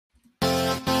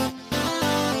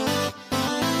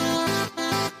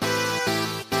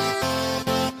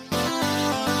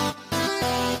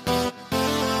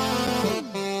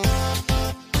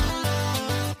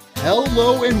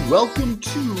Hello and welcome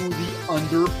to the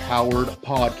Underpowered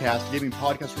Podcast, a gaming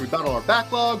podcast where we battle our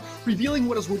backlog, revealing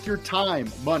what is worth your time,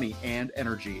 money, and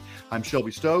energy. I'm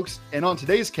Shelby Stokes, and on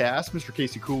today's cast, Mr.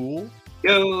 Casey Cool.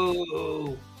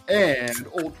 Yo! And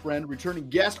old friend, returning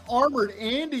guest, Armored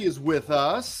Andy is with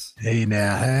us. Hey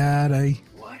now, howdy.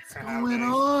 What's going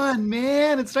on,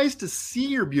 man? It's nice to see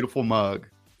your beautiful mug.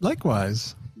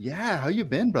 Likewise. Yeah, how you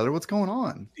been, brother? What's going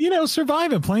on? You know,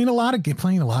 surviving, playing a lot of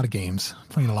games,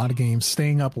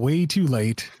 staying up way too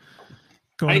late,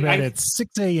 going to bed at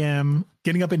 6 a.m.,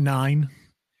 getting up at 9.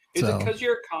 Is it because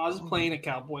you're cosplaying a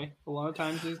cowboy a lot of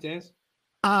times these days?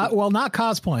 Well, not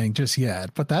cosplaying just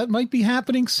yet, but that might be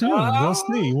happening soon.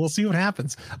 We'll see what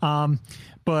happens.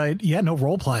 But yeah, no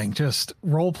role playing, just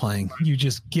role playing. You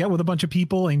just get with a bunch of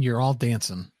people and you're all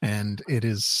dancing, and it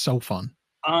is so fun.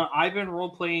 I've been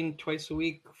role playing twice a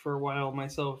week for a while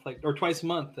myself, or twice a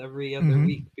month, every other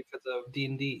week because of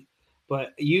D&D.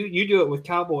 But you do it with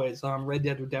Cowboys on Red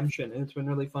Dead Redemption, and it's been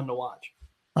really fun to watch.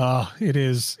 It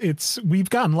is. We've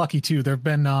gotten lucky too. There've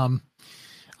been a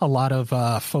lot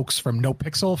of folks from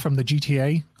NoPixel from the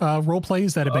GTA role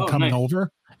plays that have been coming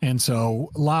over. And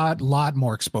so a lot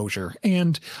more exposure,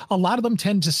 and a lot of them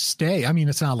tend to stay. I mean,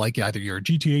 it's not like either you're a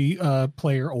GTA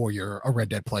player or you're a Red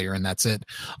Dead player and that's it.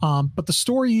 But the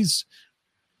stories,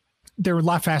 they're a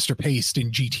lot faster paced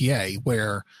in GTA,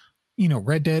 where, you know,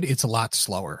 Red Dead, it's a lot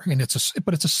slower, and it's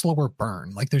a slower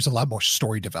burn. Like, there's a lot more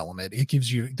story development.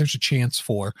 There's a chance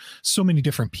for so many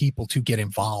different people to get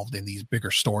involved in these bigger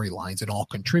storylines and all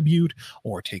contribute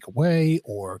or take away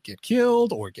or get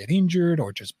killed or get injured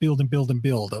or just build and build and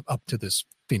build up to this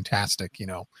fantastic, you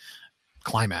know,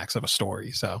 climax of a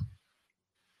story. So,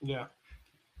 yeah.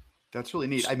 That's really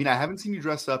neat. I mean, I haven't seen you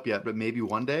dress up yet, but maybe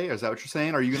one day. Is that what you're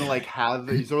saying? Are you going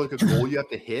to is there like a goal you have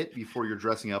to hit before you're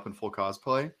dressing up in full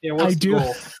cosplay? Yeah, what's the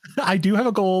goal? I do have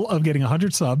a goal of getting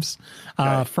 100 subs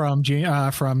from June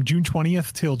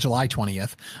 20th till July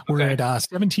 20th. We're at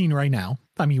 17 right now.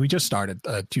 I mean, we just started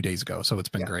 2 days ago, so it's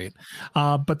been great.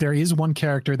 But there is one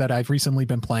character that I've recently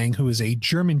been playing who is a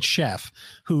German chef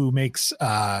who makes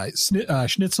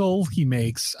schnitzel. He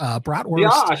makes bratwurst.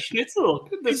 Yeah, schnitzel.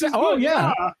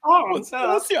 Yeah.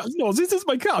 Yeah. No, this is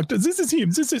my character. This is him.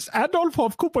 This is Adolf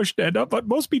of Kuppersteiner, but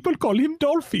most people call him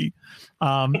Dolphy.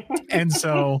 And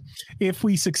so if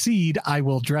we succeed, I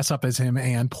will dress up as him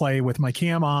and play with my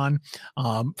cam on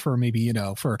for maybe, you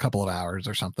know, for a couple of hours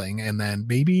or something. And then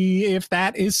maybe if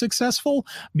that is successful,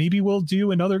 maybe we'll do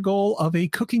another goal of a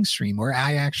cooking stream where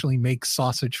I actually make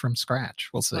sausage from scratch.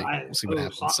 We'll see. We'll see what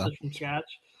happens. Sausage from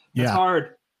scratch. That's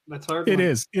hard. That's hard. It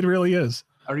is. It really is.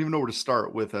 I don't even know where to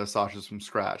start with sausages from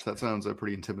scratch. That sounds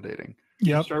pretty intimidating.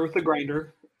 Yeah. Start with the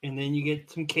grinder, and then you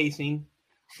get some casing.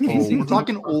 We're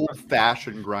talking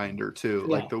old-fashioned grinder too,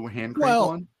 like the hand crank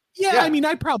one. Yeah, I mean,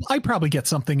 I probably get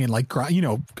something in like, you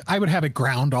know, I would have it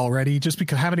ground already, just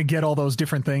because having to get all those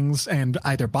different things and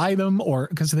either buy them or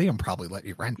because they don't probably let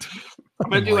you rent. I'm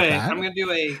gonna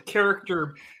do a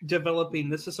character developing.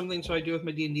 This is something I do with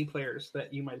my D&D players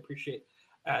that you might appreciate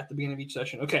at the beginning of each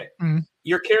session. Okay,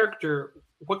 your character,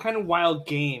 what kind of wild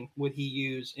game would he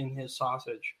use in his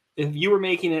sausage if you were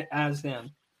making it as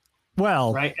him?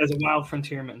 Well, right, as a wild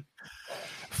frontierman.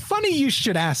 Funny you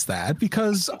should ask that,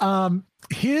 because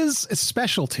his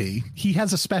specialty, he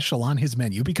has a special on his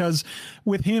menu, because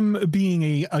with him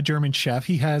being a German chef,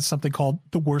 he has something called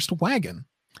the worst wagon.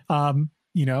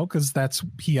 You know, because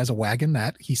he has a wagon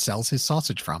that he sells his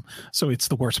sausage from. So it's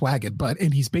the worst wagon,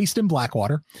 and he's based in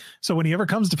Blackwater. So when he ever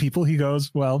comes to people, he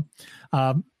goes, well,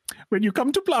 when you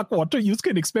come to Blackwater, you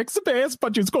can expect the best,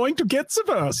 but you're going to get the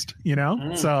worst, you know?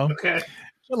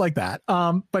 Like that.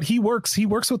 But he works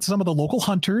with some of the local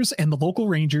hunters and the local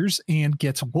rangers and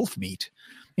gets wolf meat.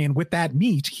 And with that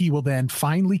meat, he will then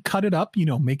finely cut it up, you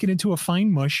know, make it into a fine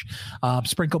mush,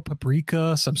 sprinkle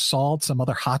paprika, some salt, some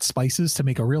other hot spices to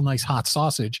make a real nice hot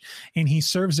sausage. And he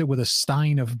serves it with a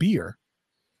stein of beer.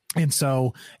 And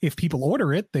so if people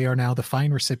order it, they are now the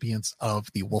fine recipients of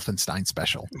the Wolfenstein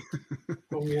special.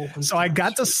 So I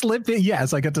got to slip in.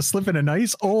 Yes, I got to slip in a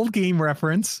nice old game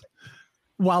reference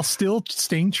while still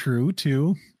staying true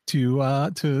to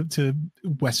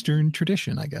Western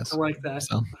tradition, I guess. I like that.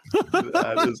 So.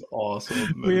 That is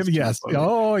awesome.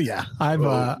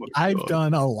 I've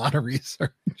done a lot of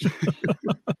research.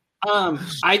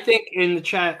 I think in the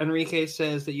chat, Enrique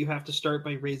says that you have to start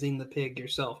by raising the pig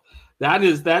yourself.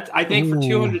 That I think for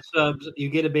 200 subs, you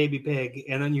get a baby pig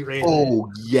and then you raise it.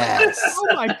 Oh, yes. Oh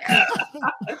my God.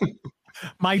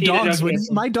 My dogs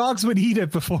would eat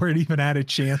it before it even had a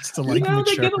chance to like.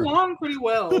 They get along pretty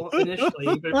well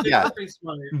initially. They're pretty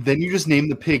smart. Then you just name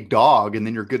the pig Dog, and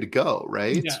then you're good to go,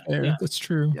 right? Yeah, that's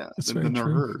true. Yeah, that's then they're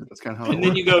herd. That's kind of how. And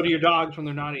then you go to your dogs when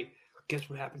they're naughty. Guess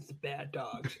what happens to bad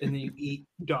dogs? And then you eat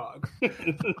dog.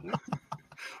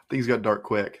 Things got dark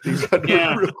quick. Real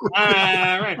quick.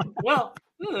 Right. Well.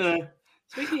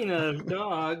 Speaking of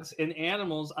dogs and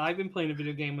animals, I've been playing a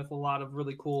video game with a lot of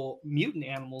really cool mutant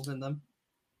animals in them.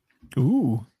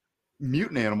 Ooh.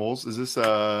 Mutant animals? Is this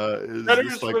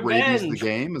like Rabies the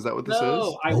game? Is that what this is?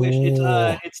 No, I wish.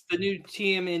 It's the new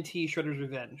TMNT Shredder's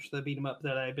Revenge, the beat 'em up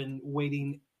that I've been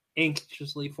waiting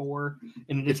anxiously for,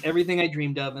 and it's everything I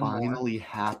dreamed of. And finally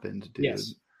happened, dude.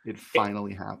 Yes. It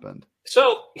finally happened.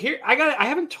 So here, I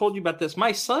haven't told you about this.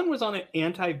 My son was on an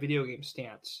anti-video game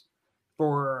stance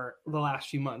for the last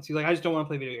few months. He's like, I just don't want to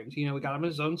play video games. We got him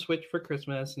his own Switch for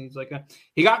Christmas, and he's like,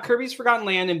 he got Kirby's Forgotten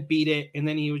Land and beat it, and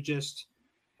then he was just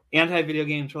anti-video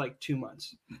games for like 2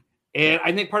 months. And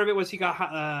I think part of it was he got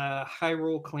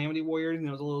Hyrule Calamity Warriors, and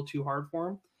it was a little too hard for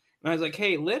him. And I was like,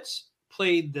 hey, let's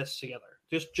play this together.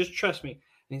 Just trust me. And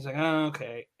he's like, oh,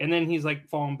 okay. And then he's like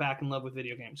falling back in love with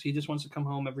video games. He just wants to come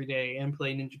home every day and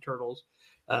play Ninja Turtles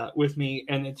with me.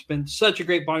 And it's been such a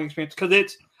great bonding experience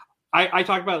because I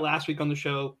talked about it last week on the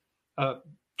show.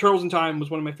 Turtles in Time was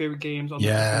one of my favorite games on the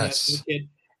as a kid.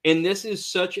 And this is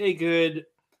such a good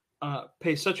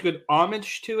pays such good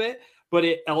homage to it, but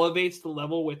it elevates the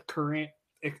level with current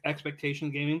expectation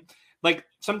of gaming. Like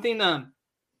something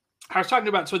I was talking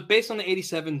about, so it's based on the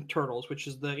 87 Turtles, which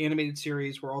is the animated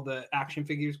series where all the action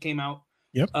figures came out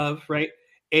of, right?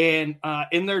 And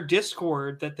in their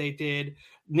Discord that they did,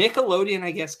 Nickelodeon,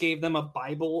 I guess, gave them a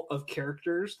Bible of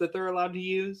characters that they're allowed to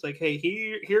use. Like, hey,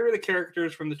 here are the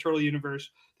characters from the Turtle universe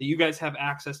that you guys have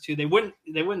access to. They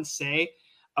wouldn't say.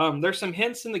 There's some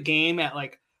hints in the game at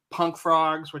like Punk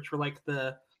Frogs, which were like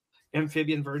the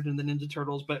amphibian version of the Ninja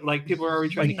Turtles, but like people are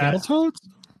already trying to Battletoads.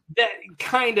 That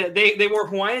kind of they wore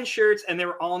Hawaiian shirts and they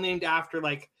were all named after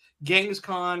like Genghis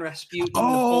Khan, Rasputin.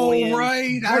 Napoleon.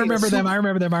 Right. I remember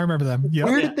them. Yep.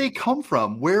 Where did they come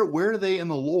from? Where are they in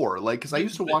the lore? Like, because I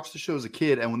used to watch the show as a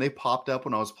kid, and when they popped up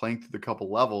when I was playing through the couple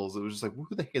levels, it was just like, who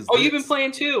the heck is this? You've been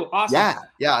playing too. Awesome.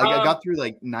 Yeah. I got through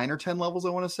like 9 or 10 levels, I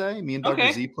want to say. Me and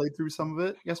Dr. Z played through some of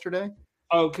it yesterday.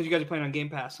 Oh, because you guys are playing on Game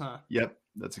Pass, huh? Yep.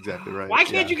 That's exactly right. Why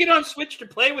can't you get on Switch to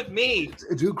play with me?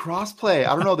 Dude, crossplay.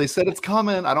 I don't know. They said it's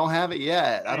coming. I don't have it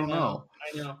yet. I don't know.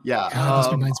 I know. Yeah. God,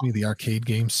 this reminds me of the arcade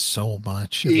game so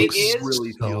much. It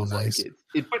really feels nice. Like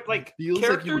it. But like feels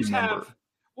characters like have.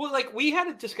 Well, like we had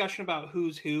a discussion about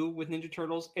who's who with Ninja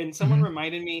Turtles, and someone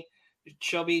reminded me,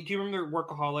 Shelby, do you remember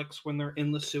Workaholics when they're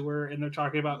in the sewer and they're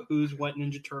talking about who's what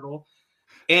Ninja Turtle?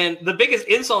 And the biggest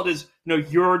insult is, no,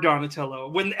 you're Donatello.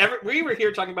 Whenever we were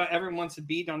here talking about everyone wants to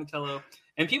be Donatello,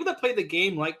 and people that play the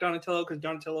game like Donatello because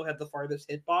Donatello had the farthest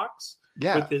hitbox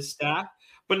with his staff.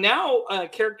 But now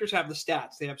characters have the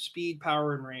stats. They have speed,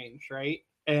 power, and range, right?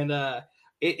 And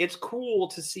it's cool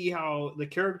to see how the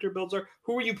character builds are.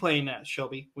 Who were you playing as,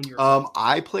 Shelby, when you were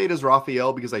I played as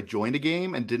Raphael because I joined a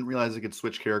game and didn't realize I could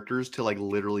switch characters till like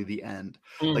literally the end.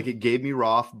 Like it gave me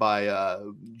Raph by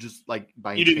just like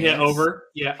by you didn't hit over,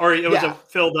 or it was a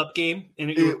filled up game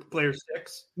and it was player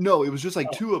 6. No, it was just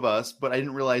like 2 of us, but I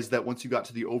didn't realize that once you got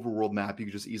to the overworld map, you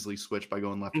could just easily switch by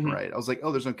going left and right. I was like,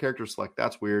 oh, there's no character select.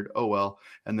 That's weird. Oh well,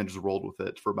 and then just rolled with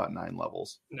it for about 9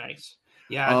 levels. Nice.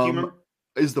 Yeah. Do you remember?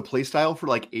 Is the playstyle for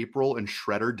like April and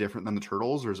Shredder different than the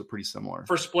Turtles, or is it pretty similar?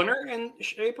 For Splinter and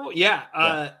April?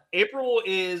 Yeah. April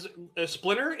is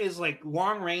Splinter is like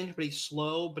long range, but he's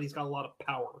slow, but he's got a lot of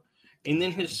power. And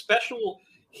then his special,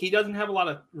 he doesn't have a lot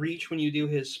of reach when you do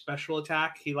his special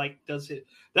attack. He like does it.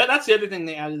 That's the other thing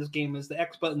they added to this game is the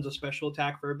X button's a special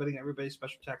attack for everybody. And everybody's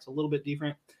special attack's a little bit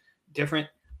different.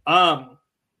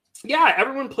 Yeah,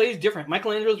 everyone plays different.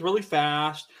 Michelangelo's really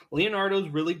fast. Leonardo's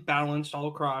really balanced all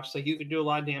across. Like you can do a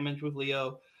lot of damage with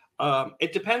Leo.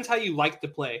 It depends how you like to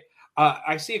play.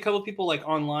 I see a couple of people like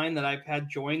online that I've had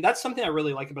join. That's something I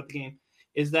really like about the game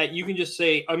is that you can just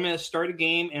say, I'm going to start a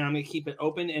game and I'm going to keep it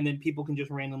open and then people can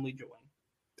just randomly join.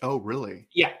 Oh, really?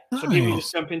 Yeah. So people can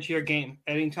just jump into your game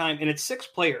at any time. And it's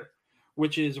 6-player,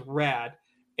 which is rad.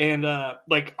 And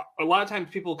like a lot of times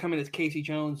people come in as Casey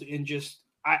Jones and just,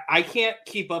 I can't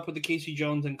keep up with the Casey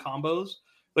Jones and combos.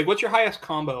 Like, what's your highest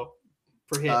combo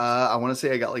for hits? I want to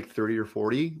say I got like 30 or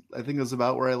 40. I think that's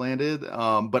about where I landed.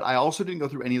 But I also didn't go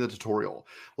through any of the tutorial.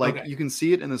 Like you can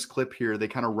see it in this clip here. They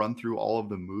kind of run through all of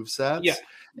the move sets. Yeah.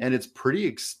 And it's pretty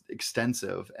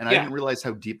extensive. And I didn't realize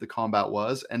how deep the combat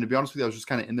was. And to be honest with you, I was just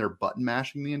kind of in there button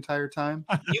mashing the entire time.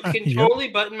 You can totally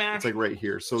button mash. It's like right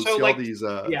here. So see like, all these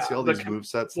these move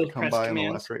sets that come by on the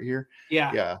left right here?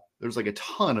 Yeah. There's like a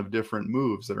ton of different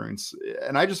moves that are in.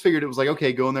 And I just figured it was like,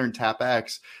 okay, go in there and tap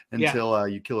X until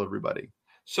you kill everybody.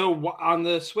 So on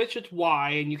the Switch, it's Y,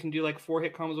 and you can do like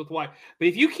 4-hit combos with Y. But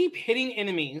if you keep hitting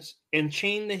enemies and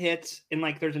chain the hits, and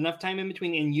like there's enough time in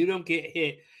between, and you don't get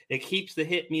hit, it keeps the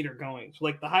hit meter going. So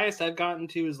like the highest I've gotten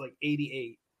to is like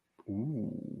 88.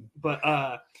 Ooh. But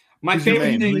my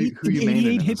favorite thing, who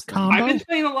 88 hit combo. I've been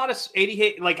playing a lot of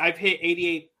 88. Like I've hit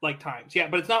 88 like times. Yeah,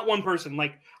 but it's not one person.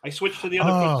 Like I switched to the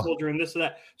other foot soldier and this and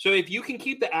that. So if you can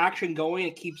keep the action going,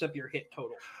 it keeps up your hit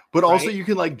total. But also you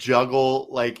can like juggle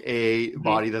like a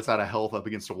body that's out of health up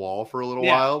against a wall for a little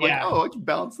while. Like, I can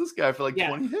balance this guy for like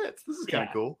 20 hits. This is kind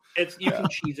of cool. You can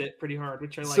cheese it pretty hard,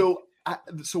 which I like.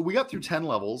 So we got through 10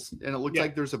 levels and it looks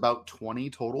like there's about 20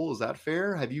 total. Is that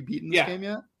fair? Have you beaten this game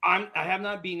yet? I have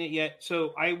not beaten it yet.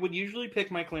 So I would usually pick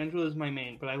Michelangelo as my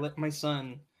main, but I let my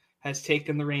son has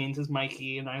taken the reins as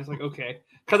Mikey, and I was like, okay.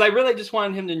 Because I really just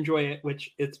wanted him to enjoy it,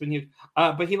 which it's been huge.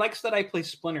 But he likes that I play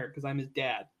Splinter because I'm his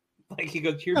dad. Like he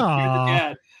goes, you're the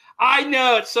dad. I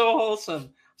know, it's so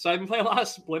wholesome. So I've been playing a lot of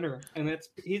Splinter, and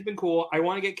he's been cool. I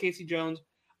want to get Casey Jones,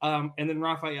 and then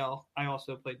Raphael. I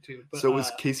also played too. But, so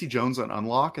was Casey Jones on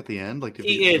unlock at the end? Like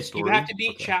he is. You have to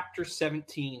beat chapter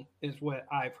 17, is what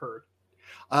I've heard.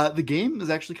 The game is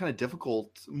actually kind of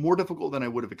difficult, more difficult than I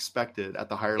would have expected at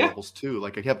the higher levels too.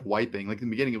 Like I kept wiping. Like in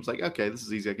the beginning, it was like, okay, this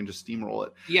is easy. I can just steamroll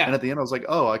it. Yeah. And at the end, I was like,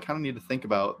 oh, I kind of need to think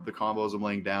about the combos I'm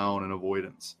laying down and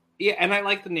avoidance. Yeah, and I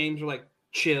like the names are like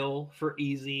chill for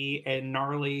easy and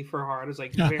gnarly for hard. It's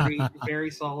like very,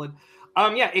 very solid.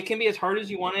 It can be as hard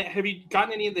as you want it. Have you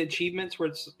gotten any of the achievements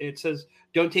where it says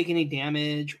don't take any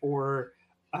damage or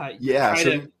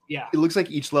it looks like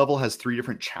each level has 3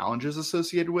 different challenges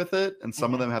associated with it, and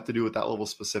some of them have to do with that level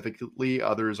specifically.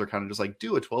 Others are kind of just like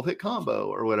do a 12-hit combo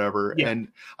or whatever. Yeah. And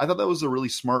I thought that was a really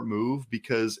smart move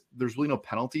because there's really no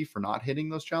penalty for not hitting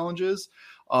those challenges.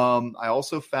 I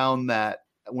also found that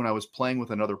when I was playing with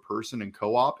another person in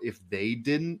co-op, if they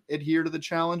didn't adhere to the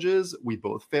challenges, we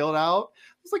both failed out.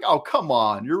 It's like, oh, come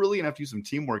on. You're really going to have to use some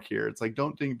teamwork here. It's like,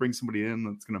 don't bring somebody in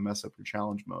that's going to mess up your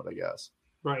challenge mode, I guess.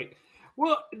 Right.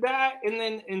 Well, that,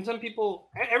 and some people,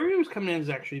 everyone who's coming in has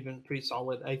actually been pretty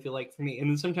solid, I feel like, for me. And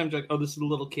then sometimes like, oh, this is a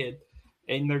little kid,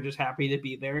 and they're just happy to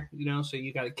be there, so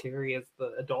you got to carry as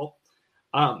the adult.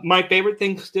 My favorite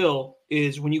thing still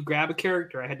is when you grab a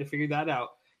character, I had to figure that out.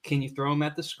 Can you throw them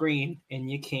at the screen? And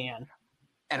you can.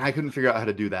 And I couldn't figure out how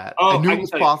to do that. I knew it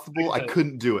was possible. I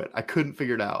couldn't do it. I couldn't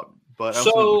figure it out. But I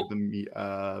also look at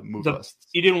the move lists.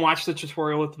 You didn't watch the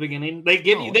tutorial at the beginning. They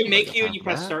make you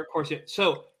press start course.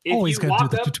 So if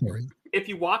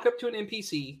you walk up to an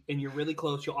NPC and you're really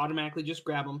close, you'll automatically just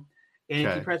grab them. And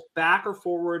if you press back or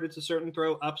forward, it's a certain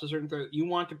throw. Up's a certain throw. You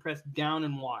want to press down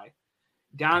and Y.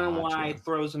 Down and Y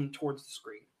throws them towards the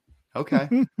screen. Okay.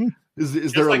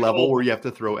 Is there a level where you have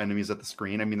to throw enemies at the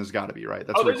screen? I mean, there's got to be, right?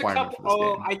 That's a requirement for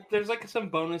this game. There's like some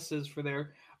bonuses for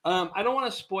there. I don't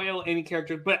want to spoil any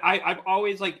characters, but I've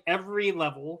always like every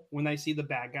level when I see the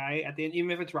bad guy at the end,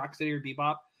 even if it's Rocksteady or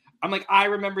Bebop, I'm like, I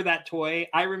remember that toy.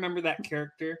 I remember that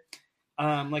character.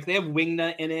 Like they have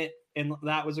Wingnut in it, and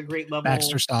that was a great level.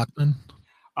 Baxter Stockman.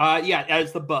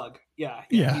 As the bug. Yeah.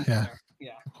 Yeah.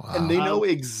 Wow. And they know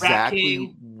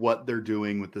exactly what they're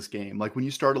doing with this game. Like when you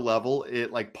start a level,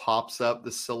 it like pops up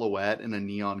the silhouette in a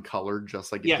neon color,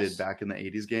 just like it did back in the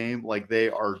 80s game. Like they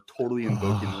are totally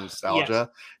invoking nostalgia,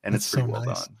 and it's pretty well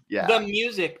done. Yeah. The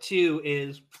music too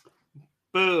is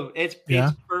boom. It's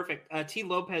perfect. T.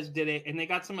 Lopez did it, and they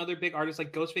got some other big artists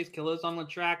like Ghostface Killah's on the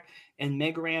track, and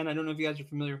Mega Ran. I don't know if you guys are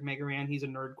familiar with Mega Ran. He's a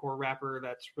nerdcore rapper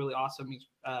that's really awesome. He's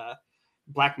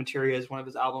Black Materia is one of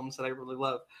his albums that I really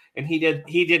love, and he did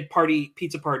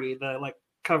Pizza Party, the like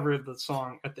cover of the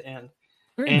song at the end.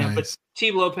 Nice. But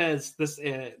T. Lopez,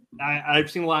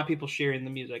 I've seen a lot of people sharing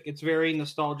the music. It's very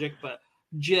nostalgic, but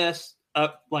just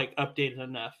updated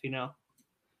enough,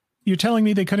 You're telling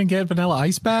me they couldn't get Vanilla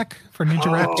Ice back for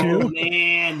Ninja Rap 2? Oh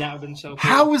man, that would have been so cool.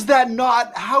 How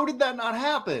did that not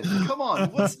happen? Come on,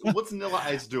 what's Vanilla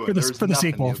Ice doing? For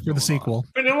the sequel.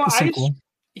 Vanilla Ice.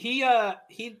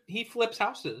 He flips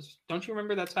houses. Don't you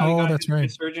remember that's how he got his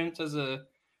resurgence as a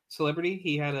celebrity?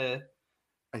 He had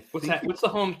what's the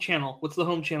home channel? What's the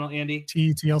home channel, Andy?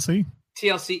 TLC.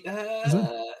 TLC.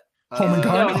 Home and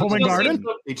Garden. Home and Garden.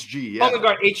 HG. Yeah. Home and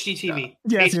Garden. HGTV.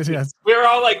 Yeah. Yes. We're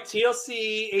all like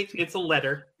TLC. It's a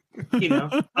letter. You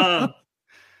know.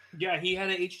 Yeah, he had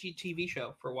an HGTV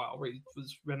show for a while where he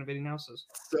was renovating houses.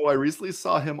 So I recently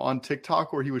saw him on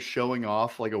TikTok where he was showing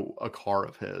off like a car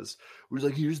of his. He was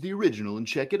like, here's the original and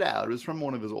check it out. It was from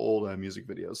one of his old music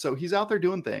videos. So he's out there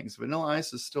doing things. Vanilla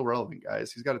Ice is still relevant,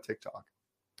 guys. He's got a TikTok.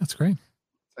 That's great.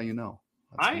 That's how you know.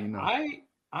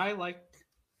 I like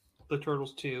the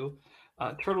Turtles 2.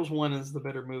 Turtles 1 is the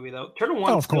better movie, though. Turtle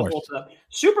 1 of course. Holds up.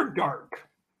 Super dark.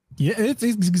 Yeah,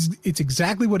 it's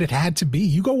exactly what it had to be.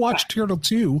 You go watch Turtle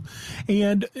 2,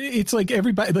 and it's like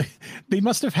everybody, they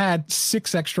must have had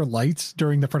 6 extra lights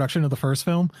during the production of the first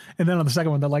film. And then on the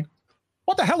second one, they're like,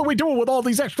 what the hell are we doing with all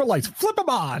these extra lights? Flip them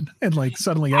on. And like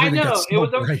suddenly everything gets it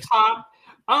was over top.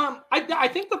 I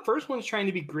think the first one's trying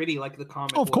to be gritty like the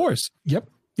comic. Oh, of course. Yep.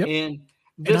 And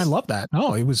I love that.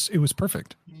 No, it was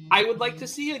perfect. I would like to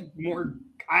see a more.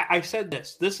 I said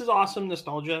this. This is awesome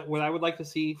nostalgia. What I would like to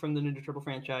see from the Ninja Turtle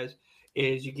franchise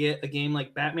is you get a game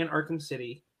like Batman Arkham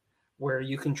City, where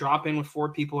you can drop in with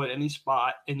 4 people at any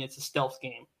spot, and it's a stealth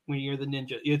game when you're the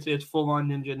ninja. It's full on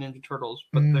Ninja Turtles,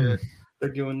 but they're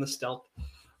doing the stealth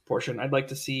portion. I'd like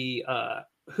to see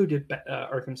who did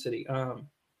Arkham City.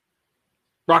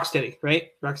 Rocksteady, right?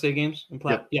 Rocksteady Games and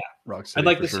play. Yep. Yeah, Rocksteady. I'd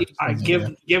like to see.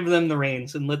 Give them the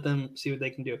reins and let them see what they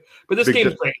can do. But this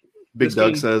game's great. Big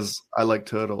Doug says, "I like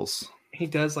turtles." He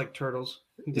does like turtles.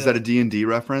 Is that a D&D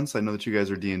reference? I know that you guys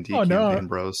are D&D campaign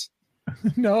bros.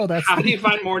 No, that's how do you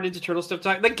find more Ninja Turtle stuff?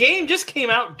 The game just came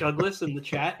out, Douglas, in the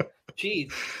chat.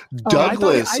 Jeez,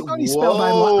 Douglas. I thought he spelled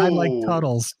I like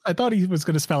Tuttles. I thought he was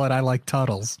going to spell it. I like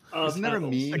Tuttles. Isn't that a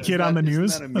meme? A kid on the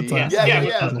news. Yeah.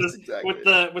 Exactly.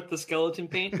 With the skeleton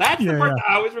paint. That's the part that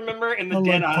I always remember. And the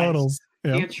dead eyes. Tuttles.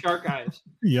 Yep. He had shark eyes.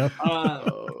 Yep.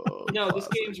 No, this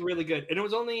game's really good. And it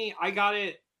was I got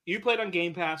it. You played on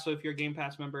Game Pass, so if you're a Game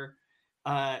Pass member,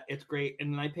 it's great.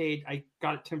 And then I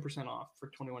got it 10% off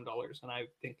for $21, and I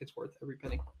think it's worth every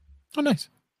penny. Oh, nice.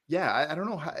 Yeah, I don't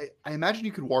know how. I imagine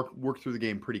you could work through the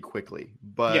game pretty quickly,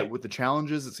 but with the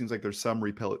challenges, it seems like there's some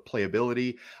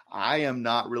replayability. I am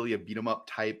not really a beat 'em up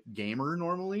type gamer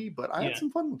normally, but I had some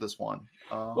fun with this one.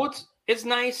 Well, it's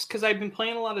nice because I've been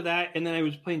playing a lot of that, and then I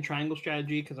was playing Triangle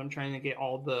Strategy because I'm trying to get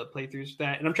all the playthroughs for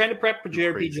that, and I'm trying to prep for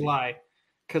JRPG July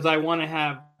because I want to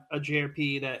have a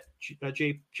JRPG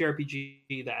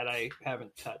that I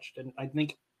haven't touched, and I'm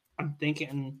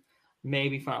thinking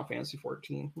maybe Final Fantasy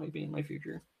 14 might be in my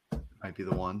future. Might be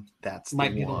the one. That's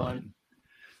might be the one.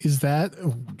 Is that?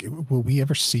 Will we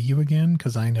ever see you again?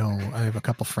 Because I know I have a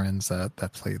couple friends that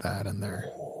play that, and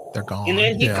they're gone. And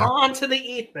then he's gone to the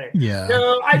ether. Yeah.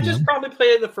 No, I just probably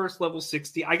played the first level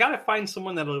 60. I gotta find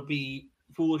someone that'll be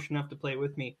foolish enough to play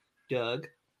with me. Doug.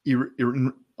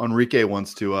 Enrique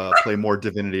wants to play more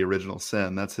Divinity Original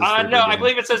Sin. That's his favorite no, game. I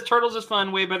believe it says Turtles is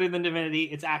fun, way better than Divinity.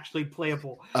 It's actually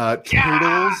playable.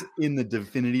 Turtles in the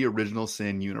Divinity Original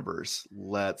Sin universe.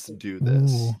 Let's do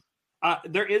this.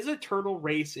 There is a turtle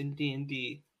race in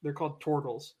D&D. They're called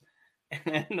Tortles.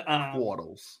 And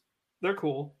Waddles. They're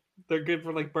cool. They're good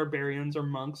for like barbarians or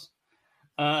monks.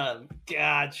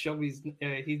 God, Shelby's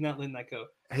he's not letting that go.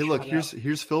 Hey, look, here's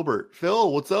Philbert.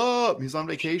 Phil, what's up? He's on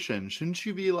vacation. Shouldn't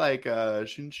you be out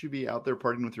there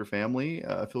partying with your family?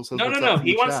 Phil says, no.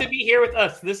 He wants to be here with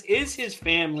us. This is his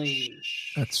family.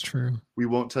 That's true. We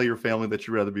won't tell your family that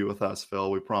you'd rather be with us, Phil.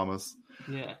 We promise.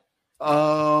 Yeah.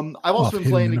 I've also been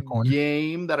playing a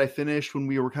game that I finished when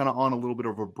we were kind of on a little bit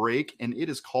of a break, and it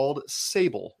is called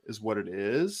Sable, is what it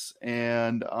is.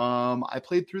 And I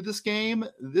played through this game.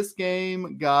 This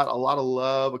game got a lot of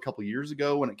love a couple years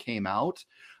ago when it came out.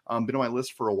 Been on my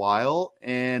list for a while,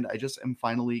 and I just am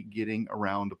finally getting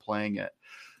around to playing it.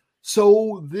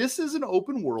 So this is an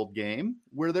open world game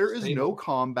where there is no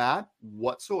combat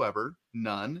whatsoever,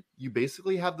 none. You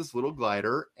basically have this little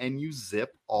glider, and you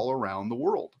zip all around the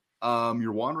world.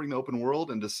 You're wandering the open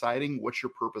world and deciding what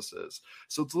your purpose is.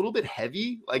 So it's a little bit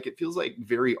heavy. Like it feels like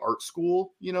very art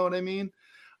school. You know what I mean?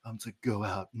 It's like, go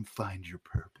out and find your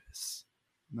purpose.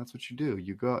 And that's what you do.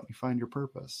 You go out and you find your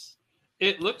purpose.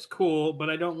 It looks cool,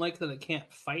 but I don't like that I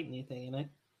can't fight anything in it.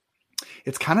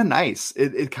 It's kind of nice.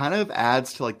 It kind of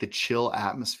adds to like the chill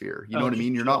atmosphere. You know what I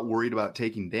mean? You're not worried about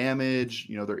taking damage.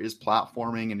 You know, there is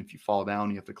platforming, and if you fall down,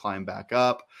 you have to climb back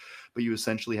up. But you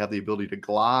essentially have the ability to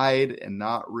glide and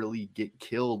not really get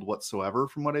killed whatsoever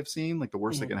from what I've seen. Like the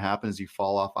worst that can happen is you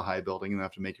fall off a high building and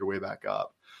have to make your way back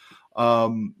up.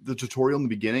 The tutorial in the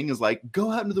beginning is like,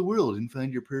 go out into the world and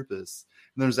find your purpose.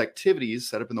 And there's activities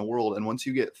set up in the world. And once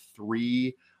you get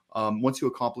 3 Once you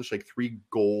accomplish like 3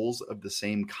 goals of the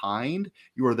same kind,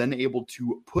 you are then able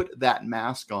to put that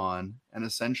mask on, and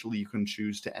essentially you can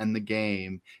choose to end the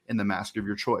game in the mask of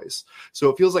your choice. So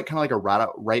it feels like kind of like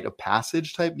a rite of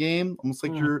passage type game, almost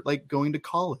like you're like going to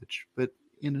college, but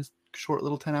in a short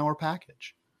little 10-hour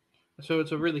package. So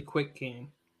it's a really quick game.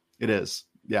 It is.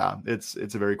 Yeah, it's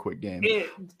a very quick game.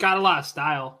 It got a lot of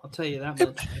style. I'll tell you that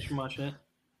much. From watching it.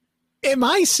 Am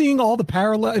I seeing all the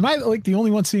parallel? Am I like the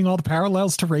only one seeing all the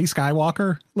parallels to Rey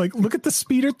Skywalker? Like, look at the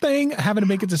speeder thing, having to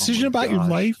make a decision about your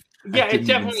life. Yeah, it's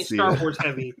definitely Star Wars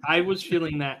heavy. I was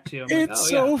feeling that too.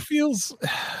 Feels,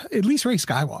 at least Rey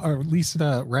Skywalker, or at least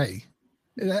Rey.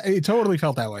 It totally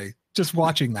felt that way. Just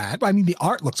watching that. I mean, the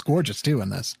art looks gorgeous too in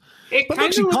this. But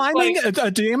look, she's climbing a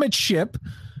damaged ship,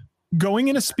 going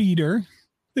in a speeder.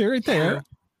 They're right there.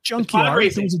 Junkyard.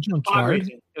 It was a junkyard.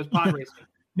 It was pod racing.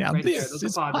 Now right this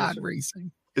is pod racing.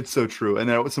 It's so true. And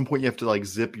then at some point you have to like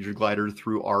zip your glider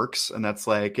through arcs, and that's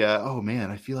like, oh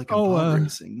man, I feel like I'm pod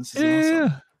racing. This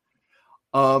is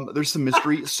awesome. There's some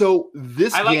mystery. So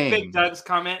this I like Big Doug's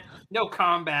comment. No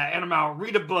combat, and I'm out.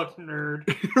 Read a book, nerd.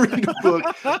 Read a book.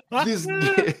 This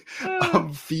game,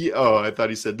 I thought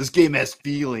he said this game has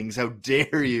feelings. How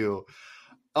dare you?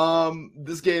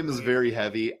 This game is very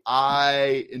heavy.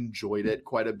 I enjoyed it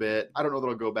quite a bit. I don't know that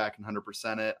I'll go back and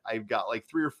 100% it. I've got like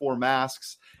 3 or 4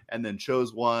 masks and then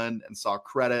chose one and saw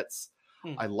credits.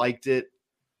 I liked it.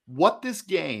 What this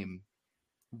game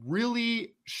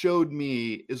really showed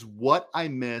me is what I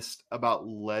missed about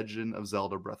Legend of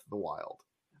Zelda Breath of the Wild.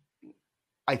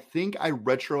 I think I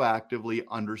retroactively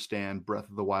understand Breath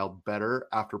of the Wild better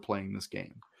after playing this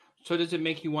game. So does it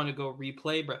make you want to go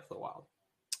replay Breath of the Wild?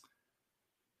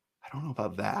 I don't know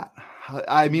about that.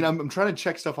 I mean, I'm trying to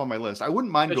check stuff on my list. I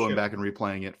wouldn't mind going back and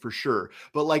replaying it for sure.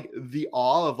 But like the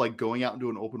awe of like going out into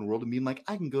an open world and being like,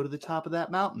 I can go to the top of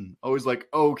that mountain. I was like,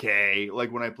 okay.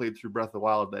 Like when I played through Breath of the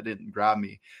Wild, that didn't grab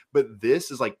me. But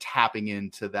this is like tapping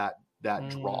into that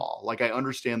draw. Like I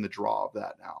understand the draw of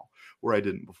that now, where I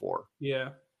didn't before. Yeah.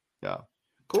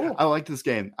 Cool. I like this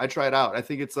game. I try it out. I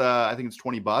think it's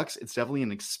 $20. It's definitely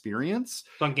an experience.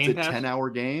 It's on Game Pass. It's a 10-hour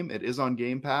game. It is on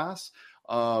Game Pass.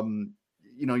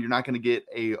 You're not going to get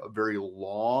a very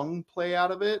long play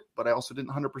out of it, but I also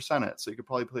didn't 100% it. So you could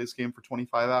probably play this game for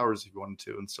 25 hours if you wanted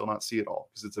to and still not see it all,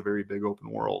 because it's a very big open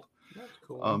world. That's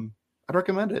cool. I'd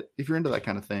recommend it if you're into that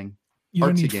kind of thing. You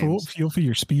don't need full feel for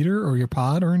your speeder or your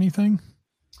pod or anything?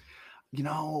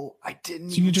 I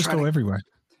didn't. So you just go everywhere.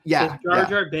 Yeah. Is Jar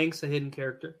Jar Binks a hidden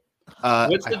character?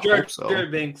 What's the Jar Jar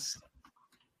Binks?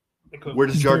 Where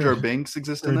does Jar Jar Binks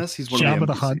exist in this? He's one of the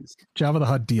NPCs. Jabba the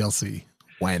Hutt DLC.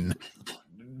 When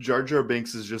Jar Jar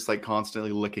Binks is just like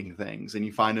constantly licking things, and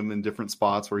you find him in different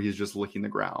spots where he's just licking the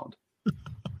ground.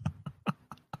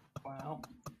 Wow.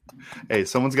 Hey,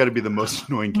 someone's got to be the most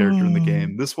annoying character in the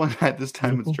game. This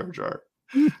time it's Jar Jar,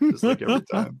 just like every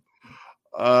time.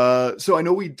 So I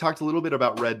know we talked a little bit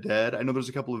about Red Dead. I know there's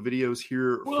a couple of videos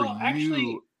here for you.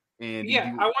 Actually, and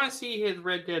I want to see his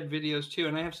Red Dead videos too.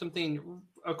 And I have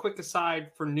a quick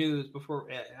aside for news before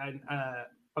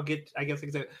I'll get. I guess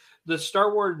the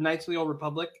Star Wars Knights of the Old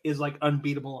Republic is like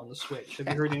unbeatable on the Switch. Have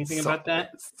you heard anything about that?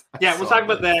 Yeah, we'll talk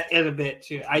about that in a bit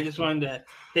too. I just wanted to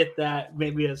hit that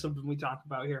maybe as something we talk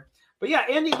about here. But yeah,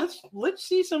 Andy, let's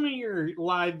see some of your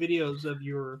live videos of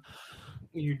your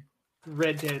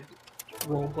Red Dead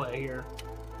roleplay here.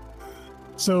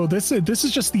 So this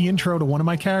is just the intro to one of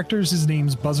my characters. His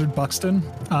name's Buzzard Buxton.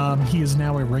 He is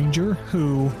now a ranger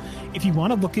who, if you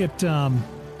want to look at,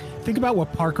 think about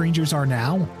what park rangers are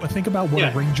now, but think about what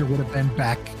a ranger would have been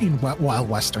back in Wild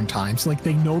Western times. Like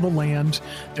they know the land,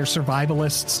 they're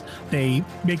survivalists. They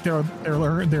make their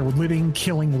living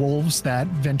killing wolves that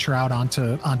venture out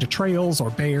onto trails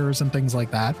or bears and things like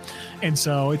that. And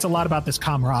so it's a lot about this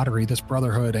camaraderie, this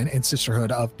brotherhood and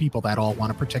sisterhood of people that all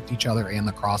want to protect each other and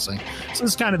the crossing. So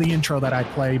this is kind of the intro that I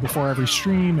play before every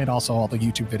stream and also all the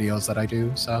YouTube videos that I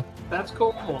do. So that's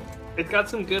cool. It's got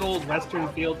some good old Western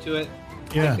feel to it.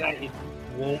 Yeah.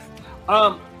 Wolf.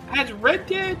 Has Red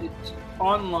Dead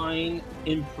Online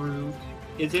improved?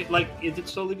 Is it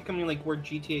slowly becoming like where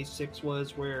GTA 6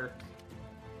 was, or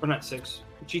not 6,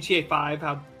 GTA 5,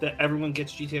 how that everyone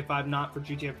gets GTA 5 not for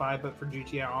GTA 5 but for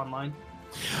GTA Online?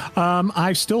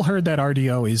 I've still heard that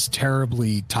RDO is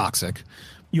terribly toxic.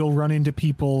 You'll run into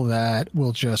people that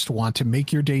will just want to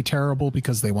make your day terrible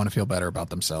because they want to feel better about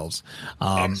themselves.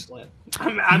 Excellent.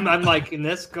 I'm liking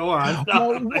this. Go on.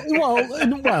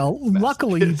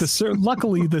 Luckily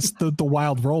the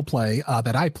wild roleplay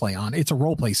that I play on, it's a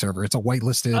roleplay server. It's a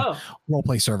whitelisted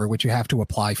roleplay server, which you have to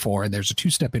apply for, and there's a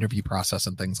 2-step interview process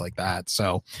and things like that.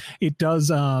 So it does.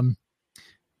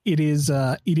 it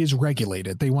is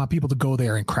regulated. They want people to go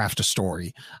there and craft a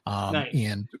story,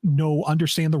 and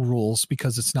understand the rules,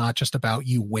 because it's not just about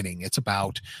you winning. It's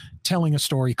about telling a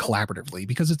story collaboratively,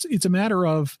 because it's a matter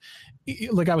of,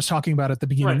 like I was talking about at the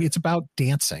beginning, right. It's about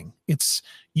dancing. It's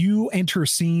you enter a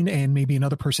scene and maybe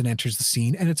another person enters the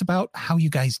scene, and it's about how you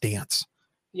guys dance.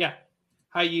 Yeah.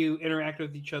 How you interact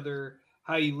with each other,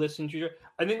 how you listen to each other.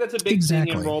 I think that's a big thing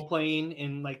in role playing,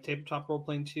 and like tabletop role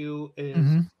playing too,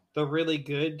 is the really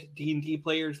good D&D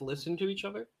players listen to each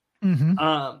other.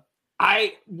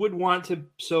 I would want to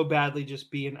so badly just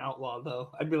be an outlaw,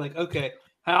 though. I'd be like, okay,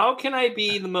 how can I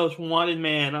be the most wanted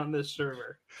man on this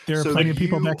server? There are plenty of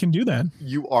people that can do that.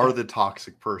 You are the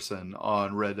toxic person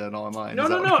on Red Dead Online. No.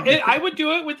 I would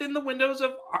do it within the windows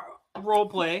of role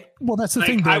play. Well, that's the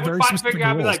thing. I would figure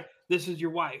out, be like, this is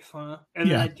your wife, huh? And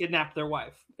then I'd kidnap their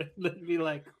wife. Then be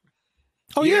like,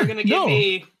 you're going to give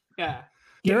me,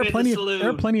 There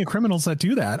are plenty of criminals that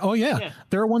do that. Oh yeah.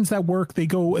 There are ones that work.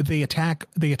 They attack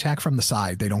from the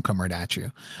side. They don't come right at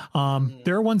you.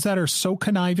 There are ones that are so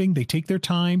conniving. They take their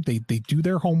time. They do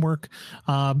their homework.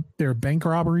 There are bank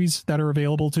robberies that are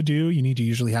available to do. You need to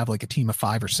usually have like a team of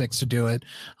 5 or 6 to do it.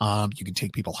 You can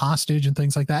take people hostage and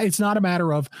things like that. It's not a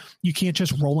matter of, you can't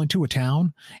just roll into a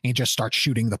town and just start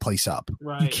shooting the place up.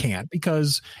 Right. You can't,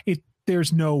 because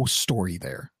there's no story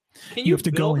there. Can you have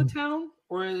to build a town?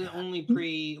 Or is it only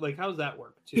how does that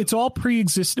work too? It's all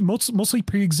pre-existing, mostly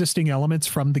pre-existing elements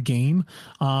from the game.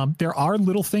 There are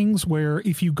little things where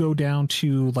if you go down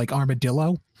to like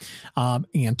Armadillo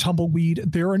and Tumbleweed,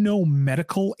 there are no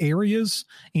medical areas.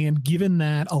 And given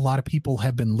that a lot of people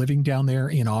have been living down there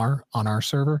on our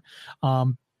server,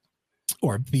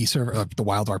 or the server, the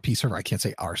Wild RP server. I can't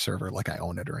say our server like I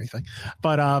own it or anything,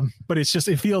 but it's just,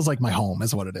 it feels like my home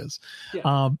is what it is.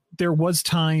 Yeah. There was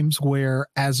times where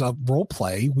as a role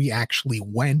play, we actually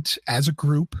went as a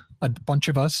group, a bunch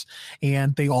of us,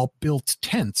 and they all built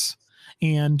tents.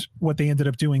 And what they ended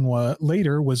up doing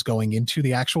later was going into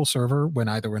the actual server when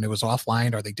it was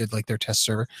offline or they did like their test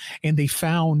server, and they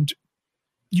found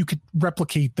you could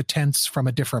replicate the tents from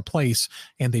a different place,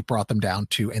 and they brought them down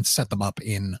and set them up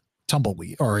in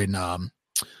Tumbleweed or in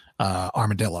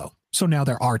Armadillo. So now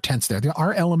there are tents there. There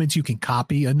are elements you can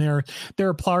copy, and there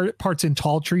are parts in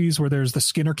Tall Trees where there's the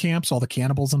Skinner camps, all the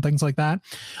cannibals and things like that.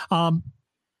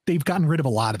 They've gotten rid of a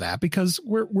lot of that because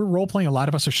we're role playing. A lot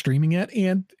of us are streaming it,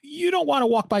 and you don't want to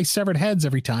walk by severed heads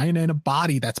every time and a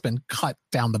body that's been cut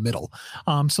down the middle.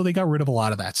 So they got rid of a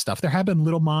lot of that stuff. There have been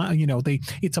little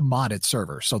it's a modded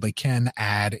server, so they can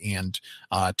add and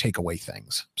take away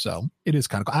things. So it is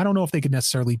kind of cool. I don't know if they could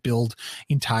necessarily build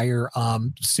entire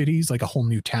cities, like a whole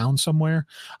new town somewhere.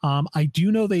 I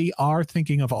do know they are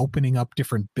thinking of opening up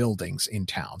different buildings in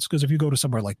towns, because if you go to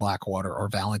somewhere like Blackwater or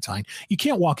Valentine, you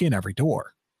can't walk in every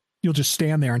door. You'll just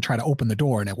stand there and try to open the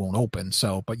door and it won't open.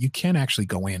 So, but you can actually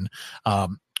go in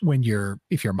if you're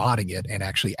modding it and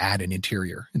actually add an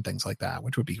interior and things like that,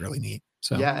 which would be really neat.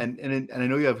 So yeah, and I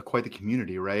know you have quite the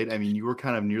community, right? I mean, you were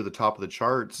kind of near the top of the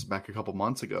charts back a couple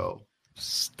months ago.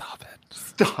 Stop it!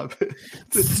 Stop it!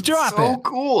 Stop so it!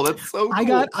 Cool. That's so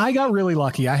cool. I got really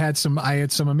lucky. I had some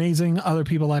amazing other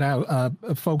people that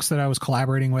folks that I was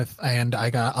collaborating with, and I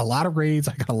got a lot of raids.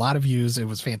 I got a lot of views. It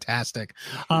was fantastic.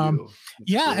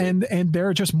 Yeah, and there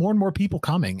are just more and more people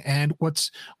coming. And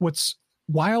what's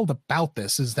wild about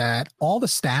this is that all the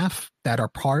staff that are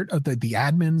part of the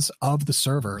admins of the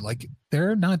server, like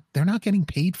they're not getting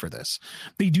paid for this.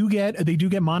 They do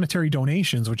get monetary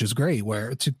donations, which is great,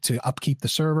 where to upkeep the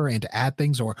server and to add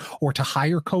things or to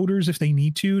hire coders if they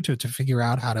need to figure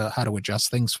out how to adjust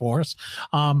things for us.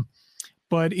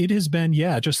 But it has been,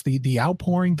 just the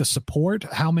outpouring, the support,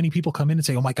 how many people come in and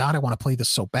say, oh my God, I want to play this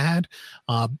so bad.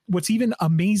 What's even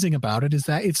amazing about it is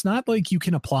that it's not like you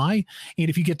can apply, and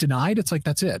if you get denied, it's like,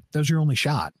 that's it. That's your only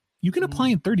shot. You can apply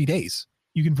in 30 days.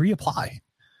 You can reapply,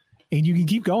 and you can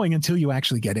keep going until you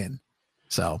actually get in.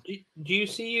 So do you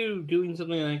see you doing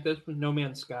something like this with No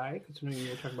Man's Sky? Because you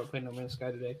were talking about playing No Man's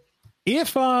Sky today.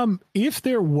 If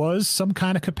there was some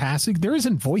kind of capacity, there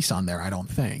isn't voice on there, I don't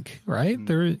think, right?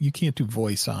 You can't do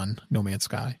voice on No Man's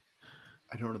Sky.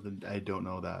 I don't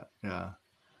know that. Yeah.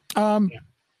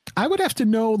 I would have to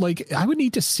know, I would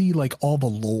need to see all the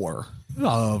lore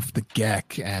of the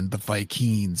Gek and the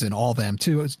Vikings and all them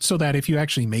too, so that if you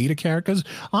actually made a character, because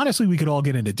honestly, we could all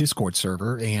get into Discord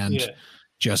server and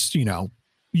just,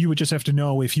 you would just have to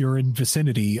know if you're in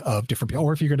vicinity of different people,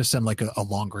 or if you're going to send a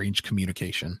long range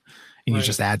communication, and you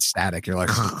just add static. You're like,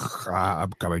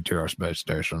 I'm coming to our space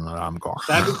station, and I'm going.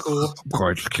 That'd be cool. I'm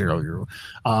going to kill you.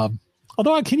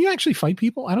 Although, can you actually fight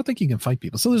people? I don't think you can fight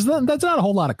people. So that's not a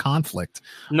whole lot of conflict.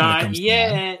 Not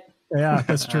yet. Yeah,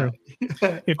 that's true.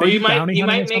 If or you might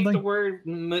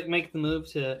make the move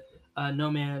to No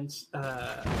Man's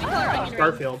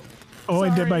Garfield. Oh,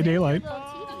 and Dead by Daylight.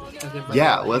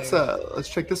 Let's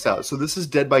check this out. So this is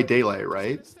Dead by Daylight,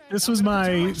 right? This was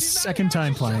my second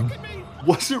time playing.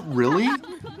 Was it really?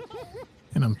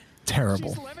 And I'm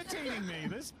terrible.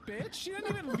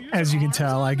 As you can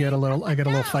tell, I get a little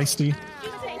feisty.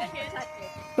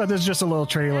 But there's just a little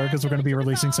trailer because we're going to be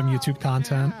releasing some YouTube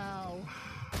content.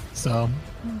 So,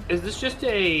 is this just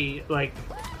a like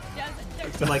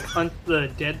hunt the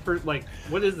dead for like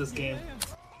what is this game?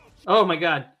 Oh my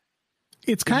god!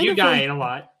 It's kind of dying like, a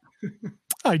lot.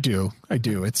 I do.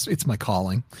 It's my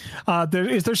calling.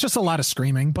 There's just a lot of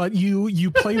screaming, but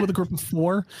you play with a group of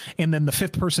 4, and then the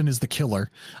 5th person is the killer.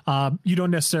 You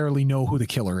don't necessarily know who the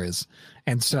killer is,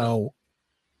 and so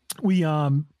we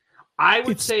I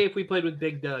would say if we played with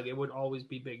Big Doug, it would always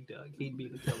be Big Doug. He'd be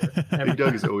the killer. Big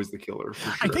Doug is always the killer. For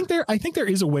sure. I think there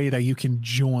is a way that you can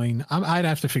join. I'd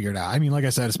have to figure it out. I mean, like I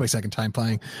said, it's my second time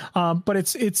playing, but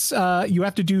it's you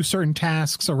have to do certain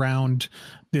tasks around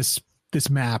this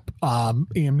map,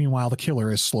 and meanwhile the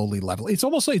killer is slowly leveling. It's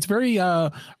almost like it's very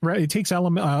it takes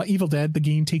Evil Dead, the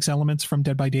game takes elements from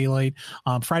Dead by Daylight,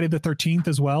 Friday the 13th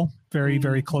as well,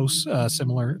 very close,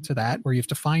 similar to that, where you have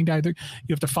to find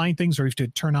things, or you have to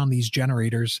turn on these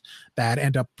generators that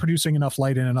end up producing enough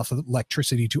light and enough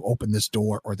electricity to open this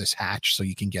door or this hatch so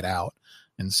you can get out.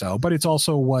 And so, but it's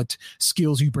also what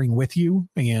skills you bring with you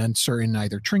and certain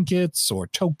either trinkets or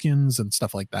tokens and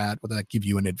stuff like that, whether that give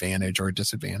you an advantage or a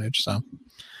disadvantage. So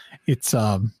it's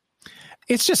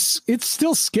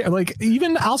still scary. Like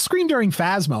even I'll scream during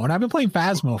Phasmo, and I've been playing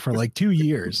Phasmo for like 2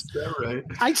 years. Is that right?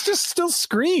 I just still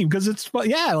scream because it's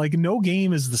like no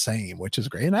game is the same, which is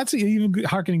great. And that's even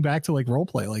harkening back to like role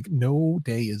play, like no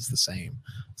day is the same.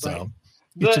 So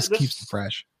it just keeps it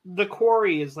fresh. The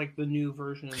Quarry is like the new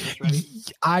version of this,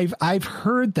 right? I've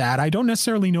heard that. I don't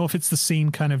necessarily know if it's the same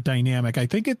kind of dynamic. I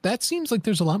think that seems like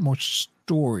there's a lot more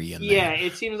story in there. Yeah,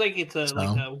 it seems like it's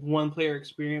like a one-player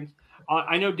experience.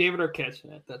 I know David Arquette's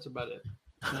in it. That's about it.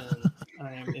 And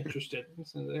I am interested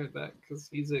in that because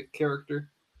he's a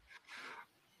character.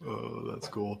 Oh, that's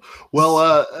cool.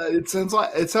 Well, it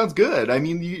sounds good. I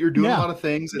mean, you're doing a lot of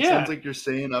things. It sounds like you're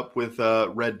staying up with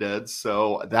Red Dead,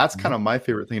 so that's kind of my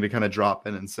favorite thing to kind of drop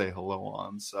in and say hello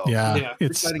on. So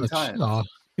it's exciting times.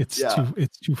 It's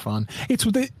too fun. It's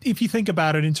if you think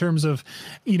about it in terms of,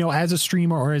 as a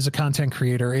streamer or as a content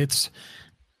creator, it's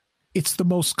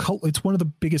one of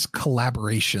the biggest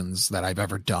collaborations that I've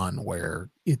ever done,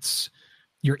 where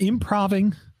you're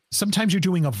improvising. Sometimes you're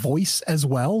doing a voice as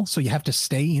well, so you have to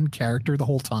stay in character the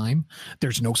whole time.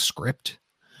 There's no script.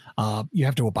 You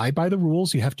have to abide by the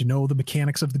rules. You have to know the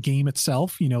mechanics of the game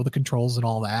itself, the controls and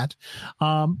all that.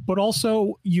 But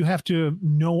also you have to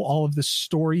know all of the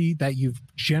story that you've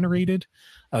generated,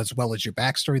 as well as your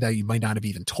backstory that you might not have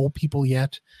even told people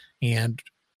yet. And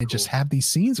just have these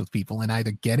scenes with people and either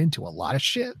get into a lot of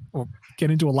shit or get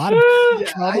into a lot of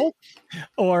trouble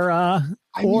or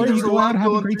you go out and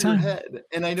have a great time.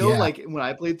 And I know like when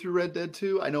I played through Red Dead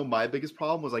 2, I know my biggest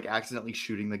problem was like accidentally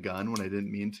shooting the gun when I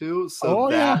didn't mean to. So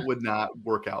that would not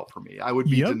work out for me. I would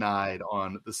be denied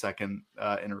on the second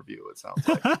interview, it sounds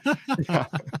like.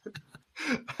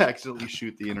 Accidentally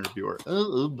shoot the interviewer.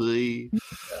 Oh boy.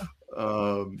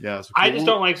 So cool. I just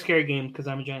don't like scary games because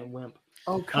I'm a giant wimp.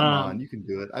 Oh, come on. You can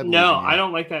do it. I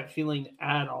don't like that feeling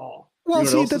at all. Well,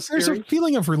 there's a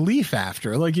feeling of relief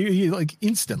after, like you like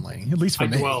instantly, at least for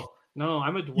me. No,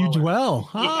 I'm a dweller. You dwell.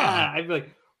 Yeah. I'd be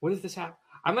like, what does this happen?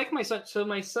 I'm like my son. So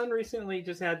my son recently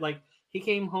just had he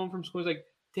came home from school. He's like,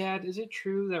 Dad, is it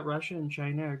true that Russia and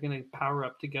China are going to power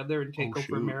up together and take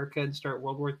over America and start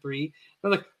World War III? I'm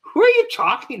like, who are you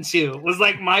talking to? Was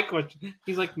like my question.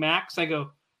 He's like, Max. I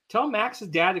go, tell Max's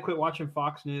dad to quit watching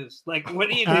Fox News. Like, what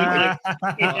do you do?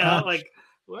 Like,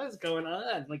 what is going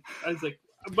on? Like, I was like,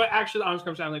 but actually, the honest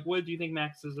conversation, I'm like, what do you think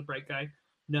Max is a bright guy?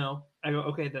 No. I go,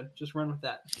 okay, then just run with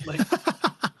that. Like,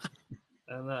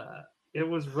 and it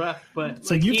was rough, but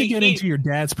so you have to get into your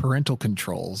dad's parental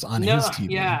controls on his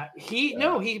TV. Yeah, he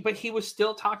was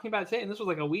still talking about it today, and this was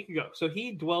like a week ago. So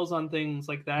he dwells on things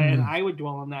like that, and I would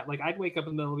dwell on that. Like, I'd wake up in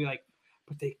the middle and be like,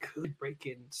 but they could break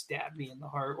in and stab me in the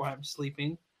heart while I'm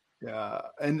sleeping. Yeah,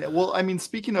 and well, I mean,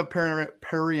 speaking of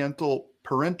parental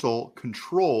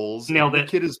controls, nailed it.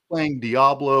 The kid is playing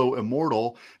Diablo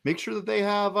Immortal. Make sure that they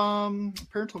have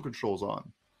parental controls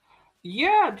on.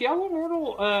 Yeah, Diablo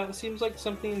Immortal seems like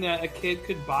something that a kid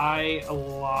could buy a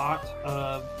lot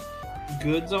of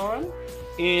goods on.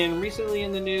 And recently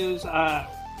in the news,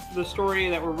 the story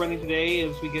that we're running today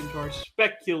as we get into our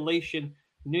speculation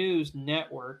news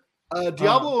network.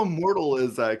 Diablo Immortal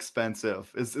is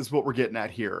expensive. Is what we're getting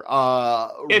at here.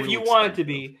 If you want it to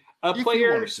be. A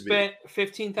player spent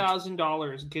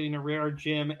 $15,000 getting a rare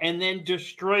gem and then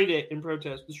destroyed it in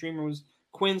protest. The streamer was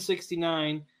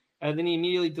Quinn69. Then he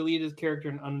immediately deleted his character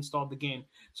and uninstalled the game.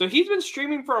 So he's been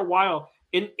streaming for a while.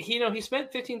 And he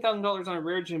spent $15,000 on a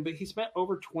rare gem, but he spent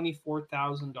over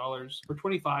 $24,000 or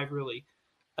 $25,000 really.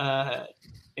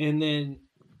 And then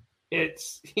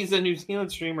he's a New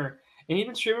Zealand streamer, and he's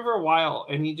been streaming for a while,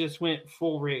 and he just went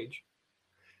full rage.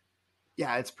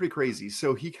 Yeah, it's pretty crazy.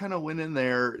 So he kind of went in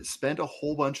there, spent a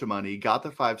whole bunch of money, got the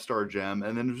 5-star gem,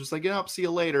 and then was just like, "Get up, see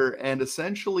you later," and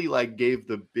essentially like gave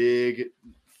the big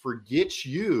forget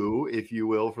you, if you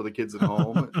will, for the kids at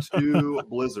home to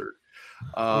Blizzard.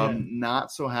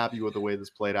 Not so happy with the way this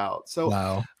played out.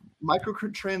 So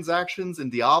microtransactions in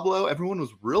Diablo, everyone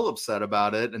was real upset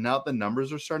about it, and now the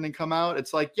numbers are starting to come out.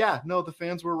 It's like, yeah, no, the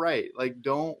fans were right. Like,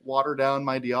 don't water down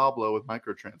my Diablo with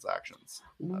microtransactions.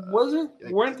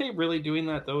 Weren't they really doing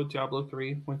that though with Diablo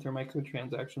 3? Went there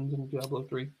microtransactions in Diablo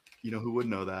 3? You know who would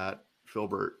know that?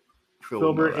 Filbert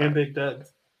and Big Doug.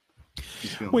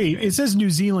 Wait, it says New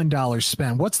Zealand dollars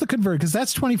spent. What's the convert? Because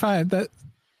that's 25.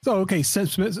 Okay.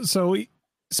 So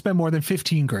spend more than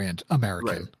 15 grand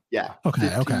American. Right. Yeah. Okay.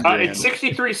 It's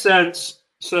 63 cents.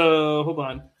 So hold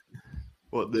on.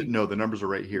 Well, the numbers are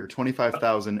right here.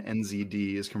 25,000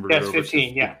 NZD is converted over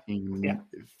 15. To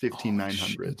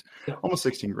 15,900. Almost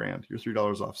 16 grand. You're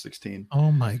 $3 off 16.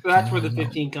 Oh my God. So that's where the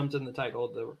 15 comes in the title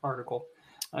of the article.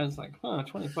 I was like,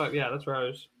 25. Yeah, that's where I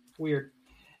was weird.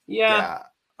 Yeah.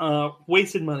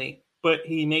 Wasted money, but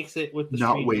he makes it with the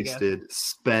not stream, wasted,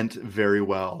 spent very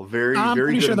well. I'm very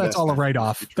pretty good sure that's all a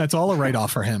write-off. That's all a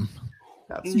write-off for him.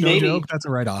 That's no joke. That's a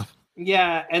write-off.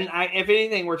 Yeah, and if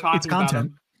anything, we're talking it's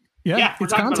content. About yeah,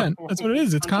 it's content. That's what it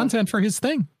is. It's content for his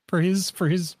thing, for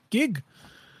his gig.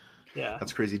 Yeah,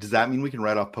 that's crazy. Does that mean we can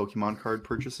write off Pokemon card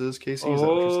purchases, Casey? Is that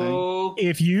what you're saying?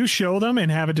 If you show them and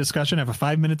have a discussion, have a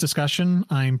 5-minute discussion,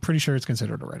 I'm pretty sure it's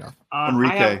considered a write-off.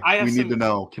 Enrique, we need to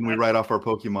know. Can we write off our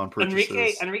Pokemon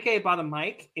purchases? Enrique bought a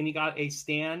mic and he got a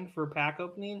stand for pack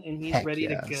opening, and he's ready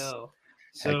to go.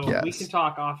 So we can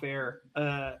talk off air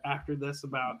after this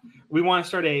about. We want to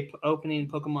start a opening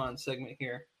Pokemon segment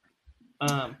here.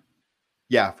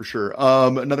 Yeah, for sure.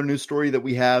 Another news story that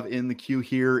we have in the queue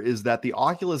here is that the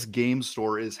Oculus Game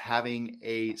Store is having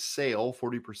a sale,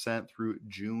 40% through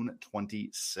June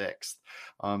 26th.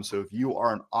 So if you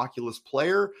are an Oculus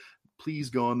player, please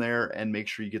go in there and make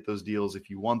sure you get those deals if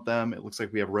you want them. It looks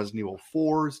like we have Resident Evil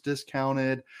 4s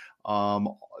discounted.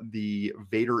 The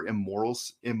Vader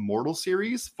Immortal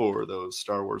series for those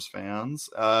Star Wars fans.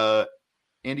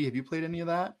 Andy, have you played any of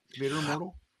that? Vader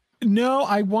Immortal? No,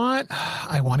 I want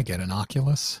to get an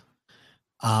Oculus.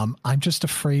 I'm just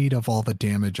afraid of all the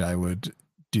damage I would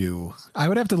do. I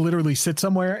would have to literally sit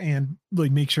somewhere and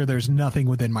like make sure there's nothing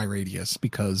within my radius,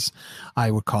 because I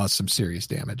would cause some serious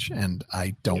damage. And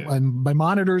I don't. Yeah. And my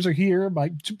monitors are here.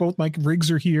 Both my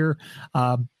rigs are here.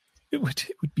 It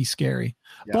would be scary.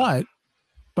 Yeah.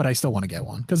 But I still want to get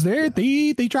one because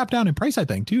they dropped down in price, I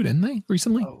think, too, didn't they,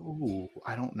 recently? Oh,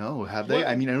 I don't know. Have they?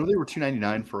 I mean, I know they were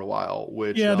 $299 for a while.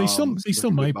 Which they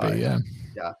still might be. Yeah.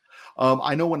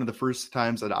 I know one of the first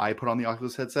times that I put on the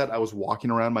Oculus headset, I was walking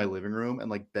around my living room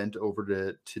and like bent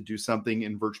over to do something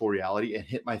in virtual reality and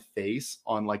hit my face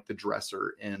on like the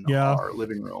dresser in our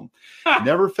living room.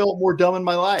 Never felt more dumb in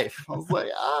my life. I was like,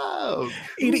 oh,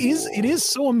 cool. It is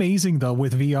so amazing though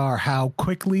with VR how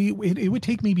quickly it would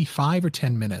take maybe 5 or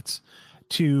 10 minutes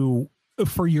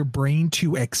for your brain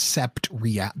to accept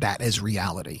that as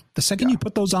reality. The second you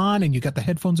put those on and you got the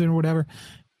headphones in or whatever,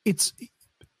 it's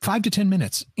 5 to 10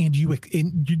 minutes, and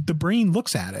the brain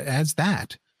looks at it as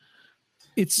that.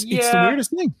 It's the weirdest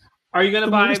thing. Are you going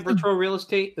to buy virtual real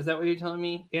estate? Is that what you're telling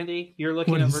me, Andy? You're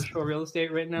looking at virtual real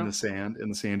estate right now? In the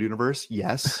sand universe?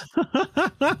 Yes.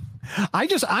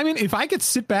 I mean, if I could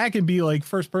sit back and be like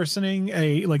first personing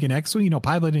an X-Wing,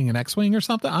 piloting an X-Wing or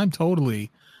something, I'm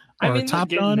totally, or a Top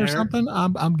Gun or something,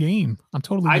 I'm game. I'm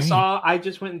totally game. I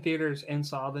just went in theaters and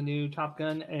saw the new Top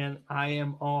Gun, and I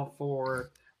am all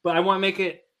for, but I want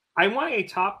a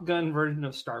Top Gun version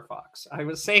of Star Fox. I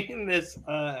was saying this,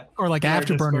 or like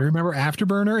Afterburner. Remember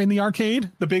Afterburner in the arcade?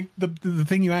 The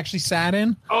thing you actually sat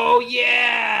in. Oh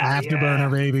yeah, Afterburner,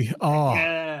 baby.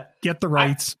 Oh, get the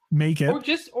rights, make it.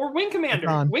 Or Wing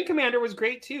Commander. Wing Commander was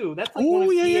great too. That's like one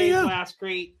of EA's last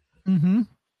great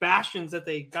bastions that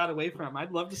they got away from.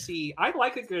 I'd love to see. I'd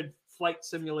like a good flight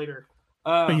simulator.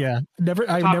 But I never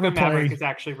played. Maverick is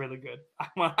actually really good.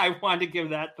 I want to give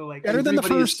that to like better than the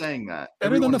first. Saying that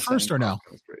better than the first or no?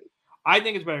 I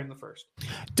think it's better than the first.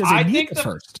 Does it need the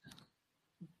first?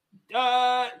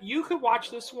 You could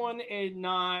watch this one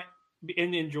and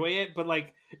enjoy it, but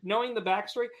like knowing the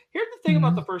backstory. Here's the thing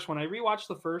about the first one. I rewatched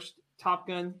the first Top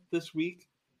Gun this week,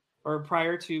 or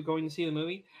prior to going to see the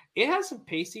movie. It has some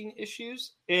pacing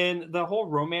issues, and the whole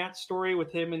romance story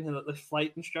with him and the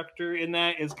flight instructor in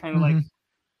that is kind of like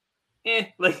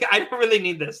I don't really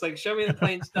need this. Like, show me the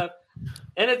plane stuff,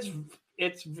 and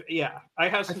it's I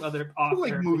have some other. I feel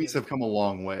like movies have come a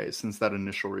long way since that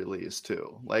initial release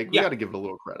too. Like, we got to give it a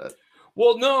little credit.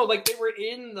 Well, no, like they were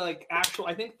in like actual.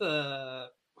 I think who are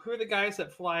the guys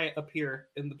that fly up here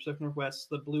in the Pacific Northwest?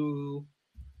 The Blue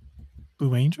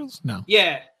Angels? No.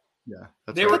 Yeah. Yeah,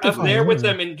 they were up there with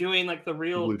them and doing like the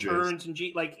real turns and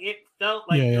like it felt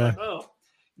like, like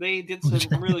they did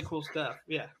some really cool stuff.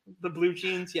 Yeah, the blue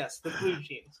jeans. Yes, the blue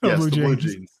jeans. Yes, the blue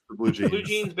jeans. The blue jeans. Blue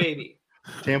jeans, baby.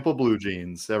 Tampa blue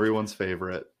jeans, everyone's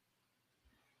favorite.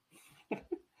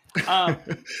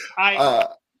 I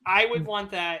would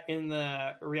want that in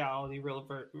the reality real,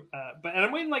 but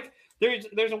I'm waiting. Like there's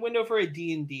a window for a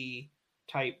D&D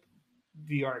type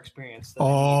VR experience.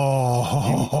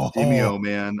 Demio,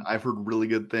 man, I've heard really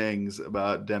good things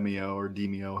about Demio or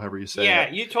Demio, however you say it. Yeah,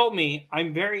 you told me.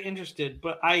 I'm very interested,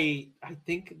 but I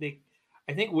think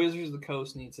Wizards of the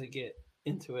Coast needs to get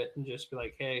into it and just be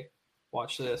like, hey,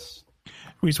 watch this.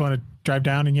 We just want to drive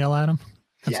down and yell at them.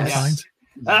 Yes.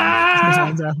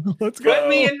 Let's go. Put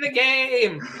me in the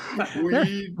game.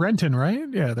 Renton, right?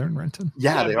 Yeah, they're in Renton.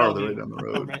 Yeah, they are. They're right down the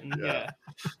road. Renton,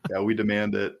 yeah, we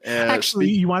demand it. Actually,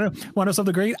 you want to know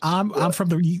something great? I'm from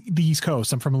the East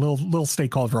Coast. I'm from a little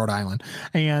state called Rhode Island,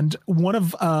 and one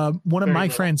of my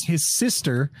friends, his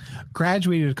sister,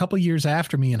 graduated a couple of years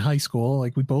after me in high school.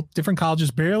 Like, we both different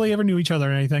colleges, barely ever knew each other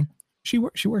or anything. She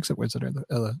works at Wizards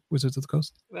of the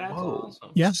Coast. That's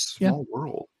awesome. Yeah, small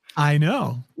world. I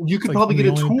know. You could probably get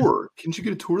a tour. Can't you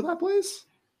get a tour of that place?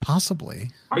 Possibly.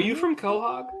 Are you from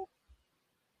Quahog?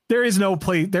 There's no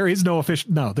place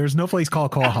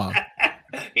called Quahog.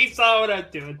 He saw what I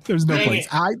was doing. There's no place.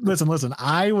 Listen.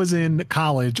 I was in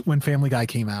college when Family Guy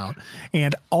came out,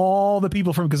 and all the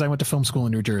people because I went to film school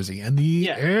in New Jersey, and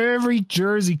every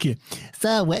Jersey kid.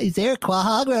 So, is there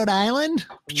Quahog, Rhode Island?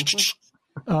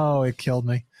 Oh, it killed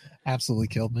me. Absolutely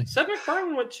killed me. Seth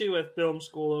MacFarlane went to a film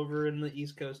school over in the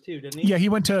East Coast too, didn't he? Yeah, he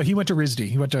went to RISD.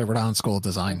 He went to Rhode Island School of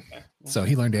Design. Okay. So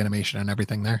he learned animation and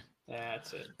everything there.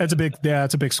 That's it. It's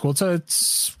a big school. So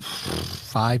it's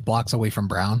 5 blocks away from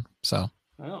Brown. So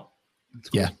that's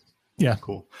cool. Yeah.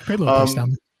 Cool. Great little place down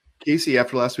there. Casey,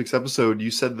 after last week's episode,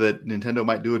 you said that Nintendo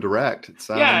might do a direct. It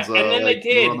sounds, and then they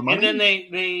did. And then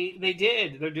they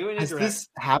did. They're doing a direct. Has this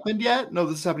happened yet? No,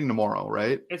 this is happening tomorrow,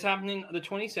 right? It's happening the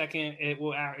 22nd. It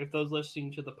will, if those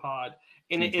listening to the pod,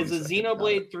 and it is a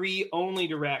Xenoblade 3 only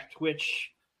direct, which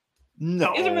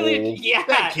isn't really. Yeah,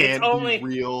 that can't be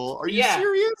real. Are you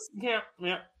serious? Yeah.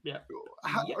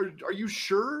 Are you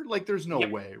sure? Like, there's no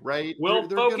way, right? We'll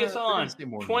focus on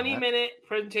 20-minute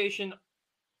presentation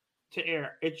to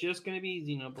air. It's just going to be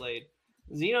Xenoblade.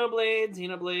 Does Xenoblade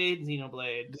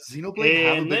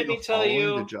have a bit of a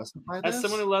following to justify this? As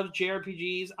someone who loves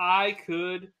JRPGs, I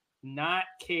could not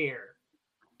care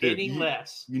any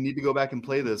less. You need to go back and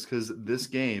play this because this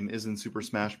game is in Super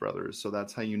Smash Brothers. So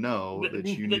that's how you know that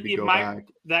you need to go back.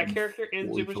 That character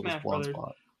in Super Smash Brothers.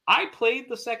 I played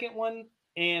the second one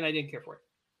and I didn't care for it.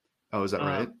 Oh, is that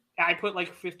right? I put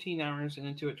like 15 hours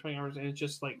into it, 20 hours, and it's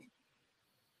just like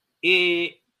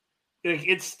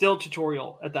it's still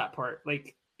tutorial at that part.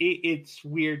 Like it's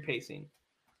weird pacing.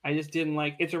 I just didn't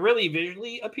like. It's a really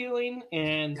visually appealing,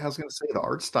 and I was gonna say the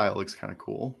art style looks kind of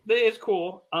cool. It's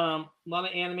cool. A lot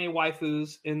of anime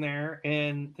waifus in there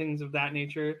and things of that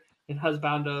nature, and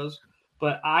husbandos.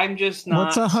 But I'm just not.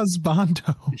 What's a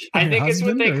husbando? I think it's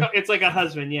what they call. It's like a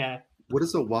husband. Yeah. What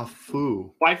is a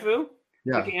waifu? Waifu?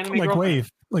 Yeah. Like anime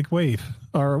wave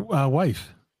or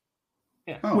wife.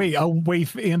 Yeah. Oh. Wait, a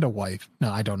waif and a wife.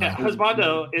 No, I don't know. Yeah,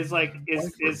 husbando is like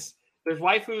is there's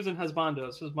waifus and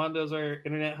husbandos. Husbandos are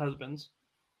internet husbands,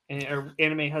 or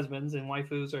anime husbands, and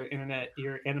waifus are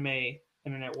your anime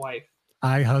internet wife.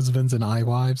 I husbands and I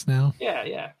wives now.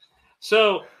 Yeah.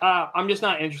 So I'm just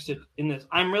not interested in this.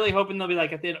 I'm really hoping they'll be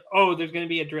like at the end. Oh, there's going to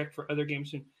be a direct for other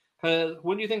games soon. Because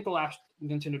when do you think the last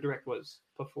Nintendo Direct was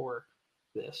before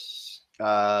this?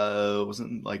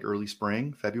 Wasn't like early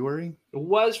spring, February? It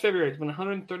was February. It's been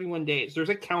 131 days. There's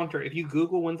a counter. If you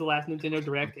Google when's the last Nintendo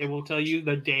Direct, it will tell you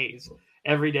the days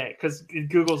every day. Because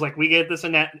Google's like, we get this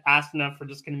and that asked enough. We're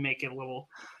just going to make it a little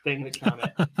thing to count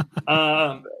it.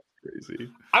 That's crazy.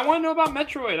 I want to know about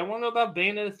Metroid. I want to know about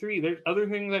Bayonetta 3. There's other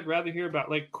things I'd rather hear about.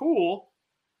 Like, cool.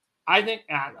 I don't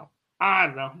know. I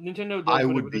don't know. Nintendo does. I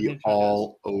would be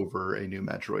all over a new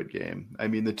Metroid game. I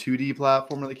mean, the 2D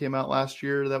platformer that came out last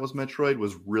year that was Metroid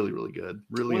was really, really good.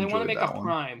 Really enjoyed that one. They want to make a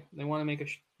Prime. They want to make a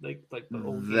like the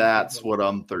old. That's what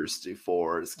I'm thirsty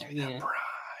for. Is give me that Prime.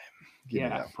 Give me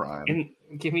that Prime. And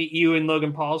give me you and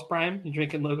Logan Paul's Prime. You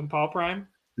drinking Logan Paul Prime?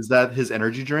 Is that his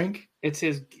energy drink? It's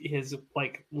his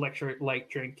like electrolyte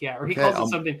drink. Yeah, or he calls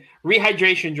it something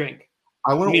rehydration drink.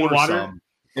 I want to order some.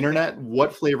 Internet,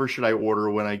 what flavor should I order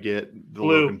when I get the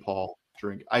Blue. Logan Paul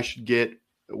drink? I should get,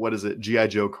 what is it, G.I.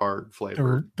 Joe card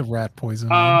flavor. The rat poison.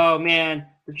 Oh, man.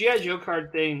 The G.I. Joe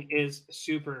card thing is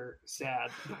super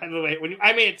sad, by the way.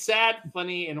 It's sad,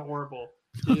 funny, and horrible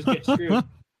to just get screwed.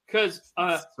 Because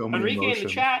Enrique in the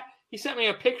chat, he sent me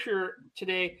a picture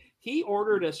today. He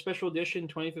ordered a special edition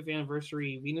 25th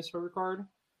anniversary Venusaur card.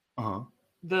 Uh-huh.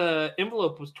 The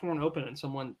envelope was torn open and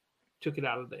someone took it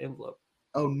out of the envelope.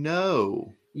 Oh,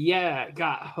 no. Yeah,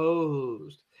 got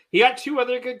hosed. He got 2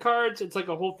 other good cards. It's like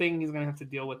a whole thing he's going to have to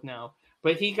deal with now.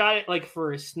 But he got it like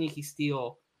for a sneaky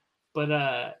steal.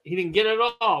 But he didn't get it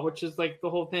all, which is like the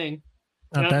whole thing.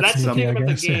 That's the thing about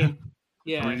the game.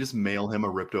 Yeah. Or you just mail him a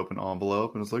ripped open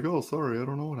envelope and it's like, oh, sorry, I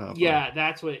don't know what happened. Yeah,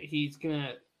 that's what he's going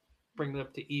to bring it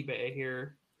up to eBay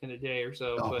here in a day or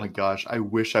so. Oh my gosh, I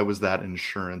wish I was that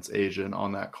insurance agent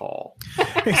on that call.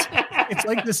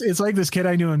 It's like this kid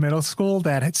I knew in middle school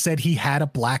that had said he had a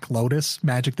Black Lotus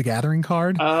Magic the Gathering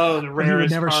card. Oh, the rarest. He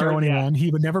would never card, show anyone. Yeah.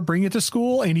 He would never bring it to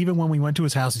school, and even when we went to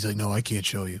his house, he's like, "No, I can't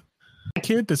show you."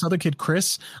 This other kid,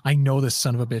 Chris, I know this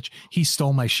son of a bitch. He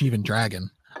stole my Shivan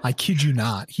Dragon. I kid you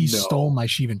not. He stole my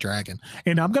Shivan Dragon,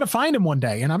 and I'm gonna find him one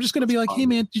day, and I'm just gonna be like, "Hey,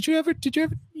 man, did you ever?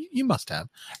 You must have."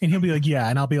 And he'll be like, "Yeah,"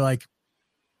 and I'll be like,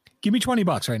 "Give me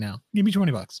 $20 right now. Give me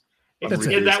 $20." Is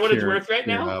that what it's worth right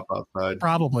now?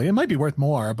 Probably. It might be worth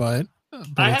more, but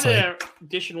I had an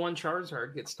Edition 1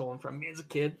 Charizard get stolen from me as a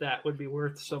kid. That would be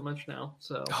worth so much now.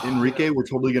 So Enrique, we're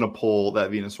totally gonna pull that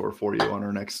Venusaur for you on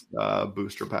our next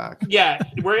booster pack. Yeah,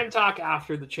 we're gonna talk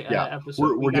after the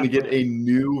episode. We're gonna get a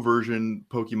new version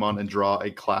Pokemon and draw a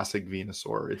classic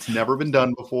Venusaur. It's never been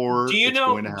done before. Do you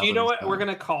know what we're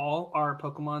gonna call our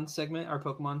Pokemon segment, our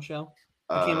Pokemon show?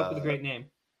 I came up with a great name.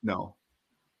 No.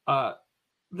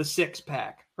 The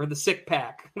 6-pack or the sick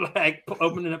pack, like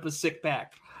opening up a sick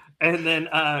pack. And then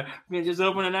we're going to just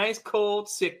open a nice cold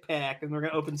sick pack, and we're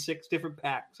going to open 6 different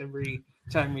packs every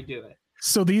time we do it.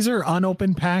 So these are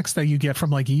unopened packs that you get from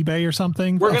like eBay or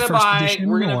something. We're going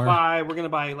to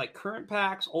buy like current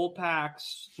packs, old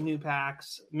packs, new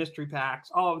packs, mystery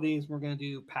packs. All of these we're going to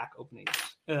do pack openings.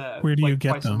 Where do you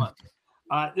get them?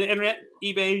 The internet,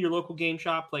 eBay, your local game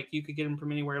shop. Like you could get them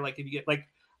from anywhere. Like if you get like.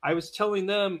 I was telling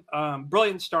them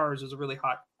Brilliant Stars is a really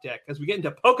hot deck as we get into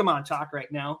Pokemon talk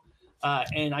right now.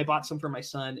 And I bought some for my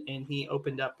son, and he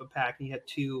opened up a pack, and he had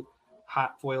 2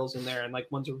 hot foils in there, and like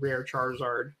one's a rare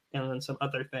Charizard and then some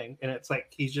other thing. And it's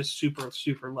like he's just super,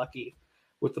 super lucky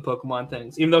with the Pokemon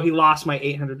things, even though he lost my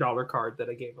 $800 card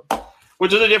that I gave him,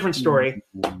 which is a different story.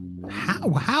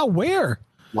 How? Where?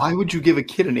 Why would you give a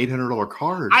kid an $800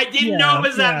 card? I didn't know it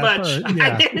was that much.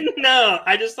 I didn't know.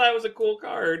 I just thought it was a cool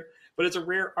card. But it's a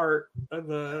rare art of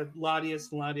the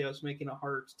Latios and Latios making a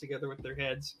heart together with their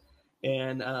heads.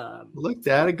 And look,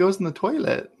 Dad, it goes in the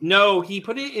toilet. No, he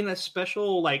put it in a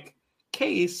special like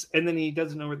case, and then he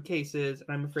doesn't know where the case is. And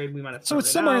I'm afraid we might have. So it's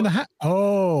somewhere in the house.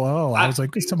 Oh! I was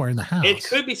like, it's somewhere in the house. It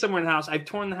could be somewhere in the house. I've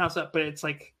torn the house up, but it's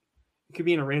like it could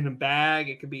be in a random bag.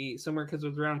 It could be somewhere because it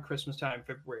was around Christmas time,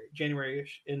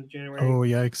 January-ish. In January. Oh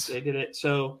yikes! They did it.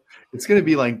 So it's gonna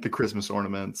be like the Christmas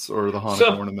ornaments or the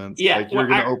Hanukkah ornaments. Yeah, like you're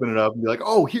gonna open it up and be like,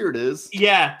 oh, here it is.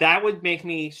 Yeah, that would make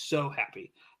me so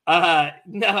happy. I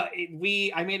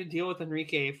made a deal with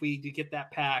Enrique. If we do get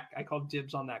that pack, I called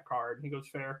dibs on that card. He goes,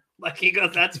 fair. Like he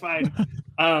goes, that's fine.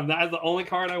 That is the only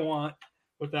card I want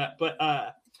with that. But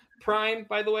Prime,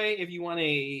 by the way, if you want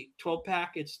a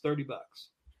 12-pack, it's $30.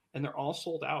 And they're all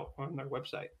sold out on their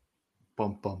website.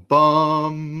 Bum, bum,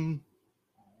 bum.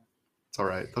 It's all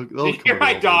right. Did you hear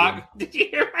my dog? Did you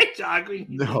hear my dog when you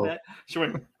did that? She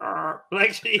went,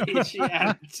 like she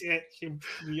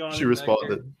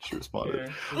responded.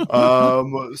 Yeah.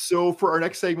 So for our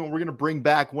next segment, we're going to bring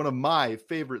back one of my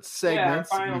favorite segments.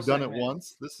 We've done it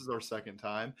once. This is our second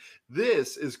time.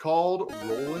 This is called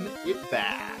Rolling It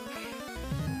Back.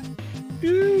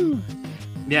 Ooh.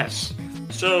 Yes.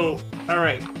 So, all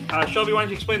right. Shelby, why don't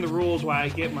you explain the rules while I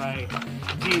get my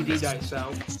D&D dice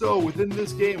out? So, within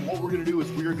this game, what we're going to do is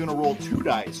we are going to roll 2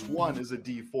 dice. One is a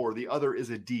D4, the other is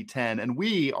a D10, and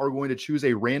we are going to choose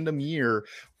a random year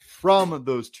from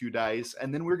those 2 dice,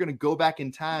 and then we're going to go back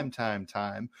in time,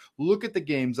 look at the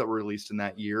games that were released in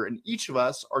that year, and each of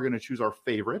us are going to choose our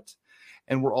favorite,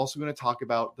 and we're also going to talk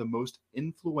about the most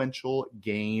influential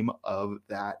game of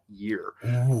that year.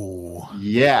 Ooh.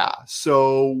 Yeah,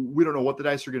 so we don't know what the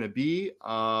dice are going to be.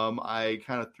 I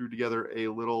kind of threw together a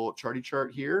little charty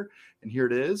chart here, and here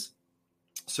it is.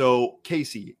 So,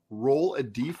 Casey, roll a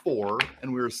D4,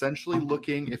 and we're essentially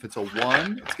looking, if it's a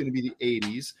 1, it's going to be the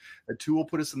 80s. A 2 will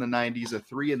put us in the 90s, a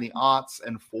 3 in the aughts,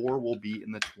 and 4 will be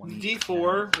in the 20s.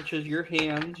 D4, which is your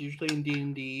hand, usually in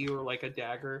D&D, or like a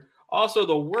dagger. Also,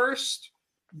 the worst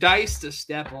dice to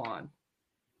step on.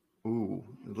 Ooh,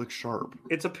 it looks sharp.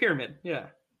 It's a pyramid, yeah.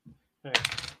 Right.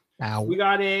 Ow. We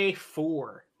got a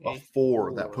 4. A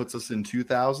 4. That puts us in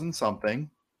 2000 something.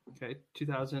 Okay,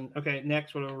 2000. Okay,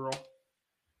 next, what do we roll?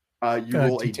 You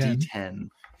roll D10.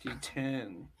 a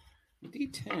D10.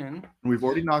 D10. We've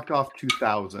already knocked off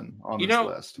 2000 on this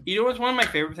list. You know what's one of my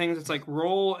favorite things? It's like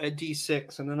roll a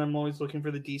D6, and then I'm always looking for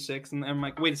the D6, and I'm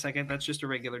like, wait a second, that's just a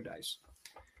regular dice.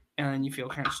 And then you feel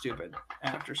kind of stupid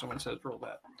after someone says roll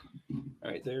that.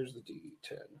 All right, there's the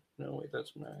D10. No, wait,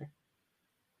 that's my...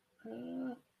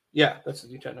 yeah, that's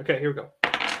the D10. Okay, here we go.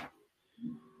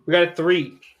 We got a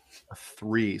 3. A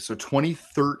 3. So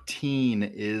 2013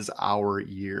 is our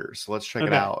year. So let's check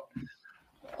it out.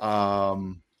 What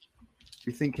do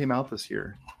you think came out this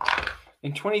year?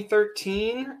 In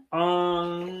 2013,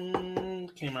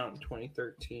 came out in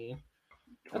 2013.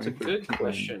 That's a good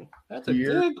question. That's a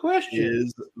good question.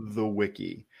 Is the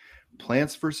wiki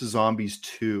Plants vs. Zombies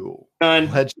 2?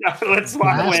 Let's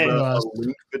lock away. A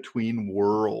Link Between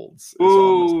Worlds.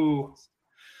 Ooh.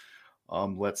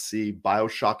 Let's see.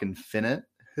 BioShock Infinite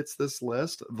hits this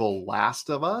list. The Last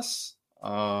of Us.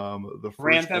 The first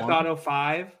Grand Theft Auto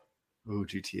 5. Ooh,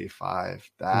 GTA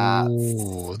 5.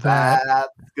 That's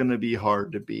gonna be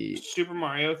hard to beat. Super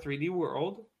Mario 3D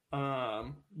World.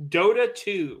 Dota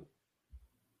 2.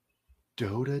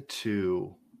 Dota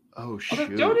 2. Oh shoot.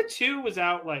 Although Dota 2 was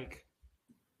out like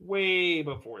way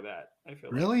before that, I feel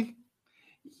like. Really?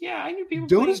 Yeah, I knew people.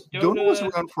 Dota was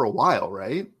around for a while,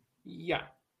 right? Yeah.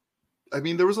 I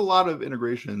mean, there was a lot of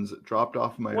integrations that dropped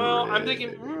off my I'm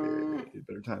thinking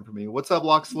better time for me. What's up,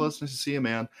 Loxless? Nice to see you,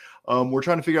 man. We're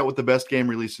trying to figure out what the best game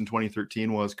released in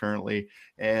 2013 was currently,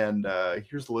 and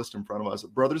here's the list in front of us.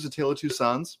 Brothers: A Tale of Two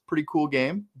Sons, pretty cool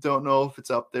game. Don't know if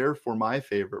it's up there for my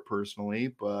favorite personally,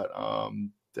 but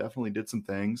definitely did some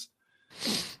things.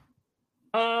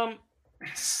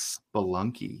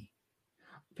 Spelunky.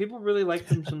 People really like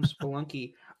some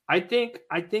Spelunky. I think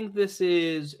this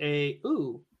is a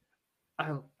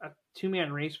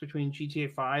two-man race between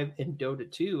GTA 5 and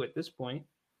Dota 2 at this point.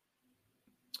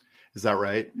 Is that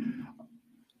right?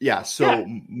 Yeah. So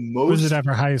most. Was it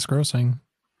ever highest grossing?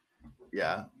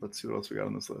 Yeah. Let's see what else we got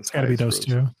on this list. It's got to be those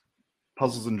two.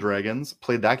 Puzzles and Dragons.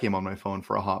 Played that game on my phone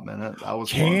for a hot minute. That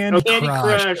was Candy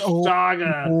Crush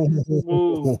Saga.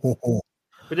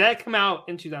 But that come out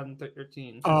in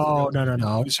 2013. Oh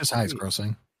no! It's just highest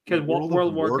grossing. Because World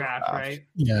of Warcraft, right?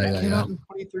 Yeah. Came out in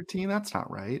 2013. That's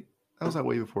not right. That was that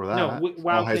way before that. No,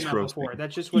 WoW came out before.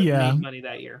 That's just what made money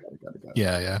that year.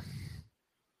 Yeah.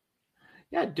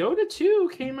 Yeah, Dota 2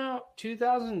 came out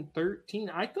 2013.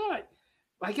 I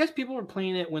guess people were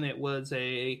playing it when it was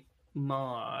a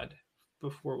mod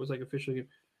before it was like officially.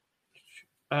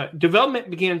 Development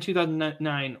began in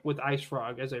 2009 with Ice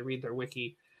Frog, as I read their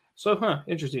wiki. So,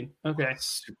 interesting. Okay.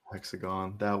 Super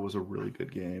Hexagon. That was a really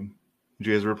good game. Did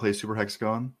you guys ever play Super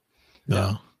Hexagon?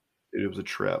 No. It was a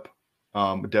trip.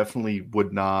 Definitely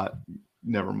would not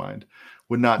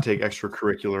take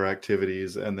extracurricular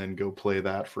activities and then go play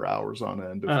that for hours on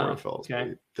end before I fell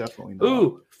asleep. Definitely not.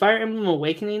 Ooh, Fire Emblem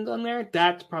Awakenings on there.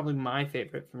 That's probably my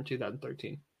favorite from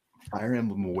 2013. Fire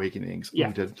Emblem Awakenings. Yeah.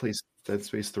 Ooh, Dead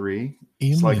Space 3.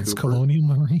 Aliens, Colonial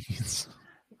Marines.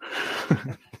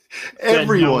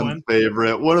 Everyone's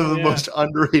favorite. One of the most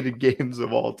underrated games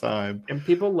of all time. And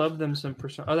people love them some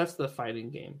Persona. Oh, that's the fighting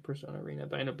game, Persona Arena.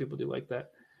 But I know people do like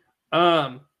that.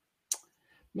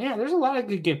 There's a lot of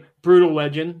good games. Brutal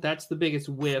Legend. That's the biggest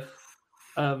whiff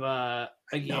of a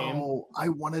game. No, I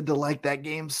wanted to like that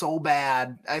game so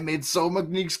bad. I made so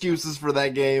many excuses for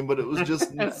that game, but it was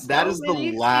just that is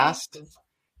the last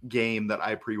game that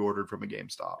I pre-ordered from a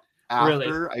GameStop.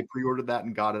 After I pre-ordered that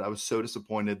and got it, I was so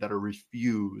disappointed that I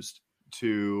refused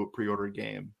to pre-order a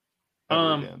game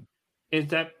again. Is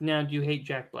that now? Do you hate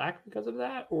Jack Black because of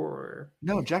that, or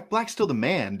no? Jack Black's still the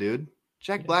man, dude.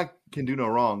 Jack Black can do no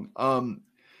wrong.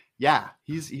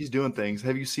 He's doing things.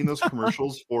 Have you seen those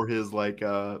commercials for his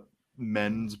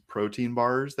men's protein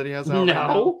bars that he has out?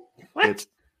 No, it's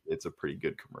a pretty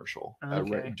good commercial.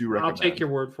 Okay. I do recommend. I'll take your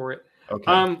word for it.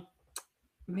 Okay.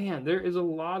 man, there is a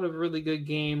lot of really good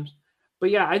games. But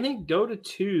yeah, I think Dota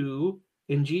 2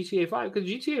 and GTA 5, because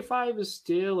GTA 5 is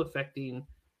still affecting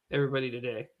everybody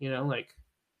today.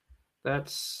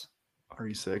 That's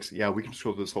RE6. Yeah, we can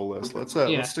scroll through this whole list. Let's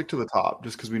stick to the top,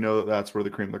 just because we know that's where the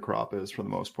cream of the crop is for the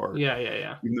most part. Yeah.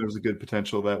 Even though there's a good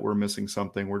potential that we're missing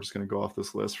something, we're just going to go off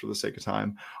this list for the sake of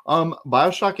time.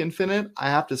 BioShock Infinite, I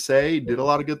have to say, did a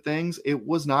lot of good things. It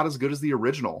was not as good as the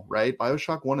original, right?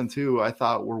 BioShock 1 and 2, I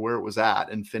thought were where it was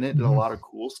at. Infinite did a lot of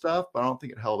cool stuff, but I don't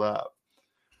think it held up.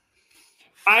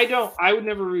 I would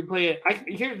never replay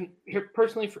it. Here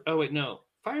personally.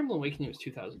 Fire Emblem Awakening was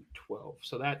 2012,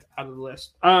 so that's out of the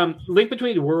list. Link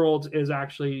Between Worlds is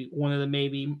actually one of the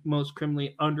maybe most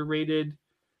criminally underrated,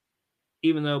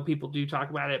 even though people do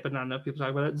talk about it, but not enough people talk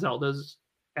about it. Zelda's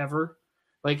ever.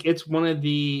 Like, it's one of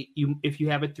if you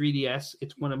have a 3DS,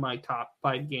 it's one of my top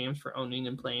 5 games for owning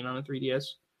and playing on a 3DS.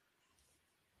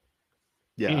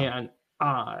 Yeah. And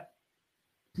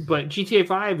but GTA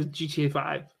 5 is GTA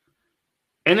 5.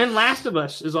 And then Last of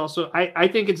Us is also, I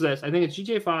think it's this. I think it's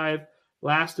GTA 5,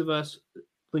 Last of Us,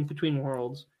 Link Between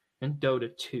Worlds, and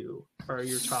Dota 2 are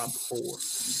your top 4.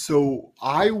 So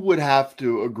I would have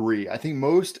to agree. I think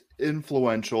most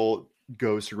influential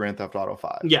goes to Grand Theft Auto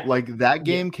 5. Yeah. Like, that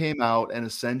game came out and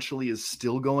essentially is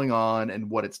still going on,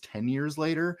 and it's 10 years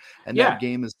later, and that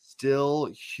game is still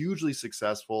hugely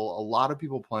successful. A lot of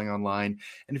people playing online.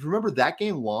 And if you remember, that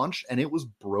game launched and it was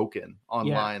broken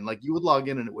online. Like, you would log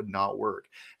in and it would not work.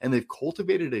 And they've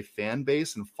cultivated a fan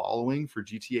base and following for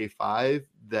GTA 5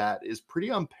 that is pretty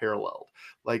unparalleled.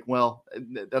 Like, well,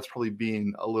 that's probably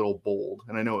being a little bold.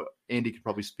 And I know Andy could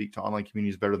probably speak to online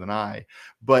communities better than I,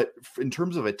 but in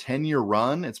terms of a 10-year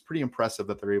run, it's pretty impressive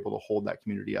that they're able to hold that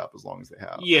community up as long as they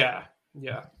have. Yeah.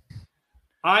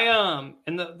 I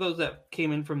those that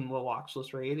came in from the Locks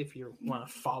List Raid, if you want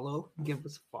to follow, give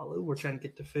us a follow. We're trying to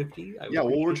get to 50. What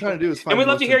we're trying to do is find, and we'd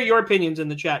love to hear your opinions in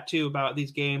the chat too about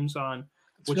these games on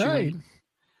what you right.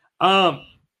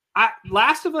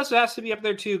 Last of Us has to be up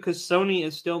there too, because Sony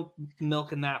is still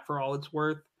milking that for all it's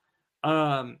worth.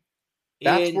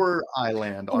 That's where I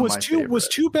land on my favorite. Was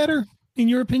 2 better in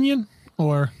your opinion,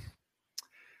 or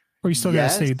you still gotta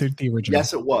say the original?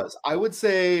 Yes, it was. I would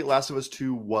say Last of Us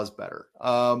 2 was better.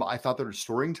 I thought their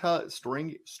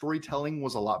storytelling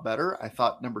was a lot better. I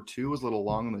thought number 2 was a little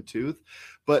long in the tooth,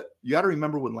 but you got to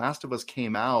remember, when Last of Us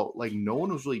came out, like, no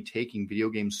one was really taking video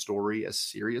game story as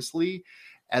seriously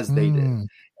as they did.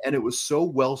 And it was so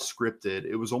well scripted.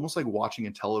 It was almost like watching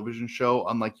a television show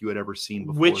unlike you had ever seen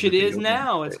before. Which it is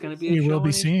now. It's going to be a show. We will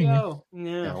be seeing it.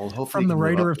 Yeah. Well, hopefully from the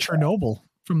writer of Chernobyl.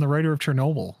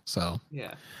 So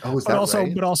yeah. Oh, is that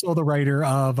right? But also the writer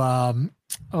of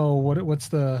what's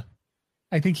the?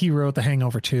 I think he wrote The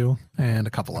Hangover 2 and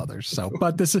a couple others. So,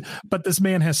 but this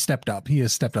man has stepped up. He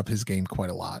has stepped up his game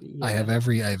quite a lot. Yeah. I have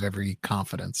every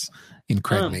confidence in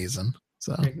Craig Mazin.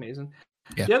 So Craig Mazin.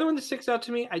 Yeah. The other one that sticks out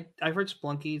to me, I've heard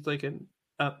Splunky is like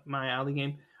up my alley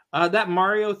game. That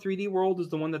Mario 3D World is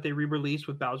the one that they re-released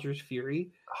with Bowser's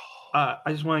Fury. I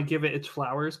just want to give it its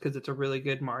flowers because it's a really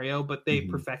good Mario, but they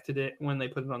perfected it when they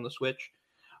put it on the Switch.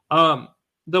 I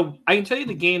can tell you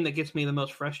the game that gets me the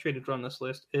most frustrated on this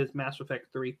list is Mass Effect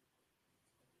 3.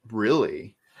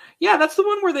 Really? Yeah, that's the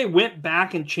one where they went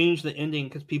back and changed the ending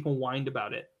because people whined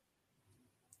about it.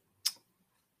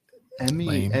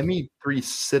 ME3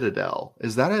 Citadel.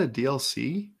 Is that a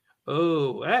DLC?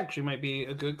 Oh, that actually might be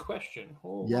a good question.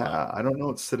 I don't know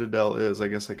what Citadel is. I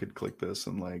guess I could click this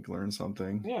and learn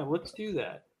something. Yeah, let's do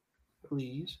that,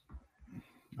 please.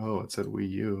 Oh, it said Wii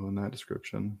U in that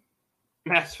description.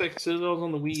 Mass Effect Citadel's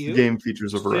on the Wii U. The game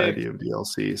features a variety of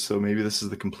DLC, so maybe this is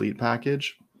the complete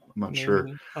package. I'm not sure.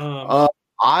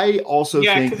 I also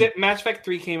think... because Mass Effect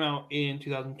 3 came out in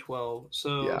 2012,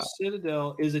 so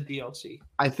Citadel is a DLC.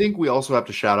 I think we also have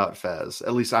to shout out Fez.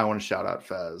 At least I want to shout out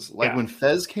Fez. When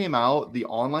Fez came out, the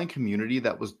online community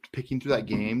that was picking through that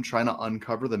game, trying to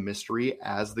uncover the mystery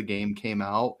as the game came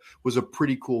out, was a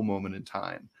pretty cool moment in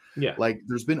time. Yeah.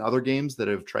 There's been other games that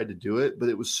have tried to do it, but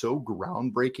it was so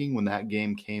groundbreaking when that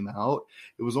game came out.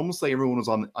 It was almost like everyone was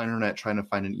on the internet trying to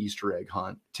find an Easter egg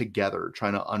hunt together,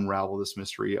 trying to unravel this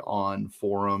mystery on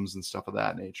forums and stuff of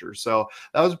that nature. So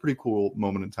that was a pretty cool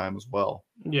moment in time as well.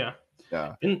 Yeah.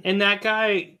 Yeah. And that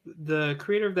guy, the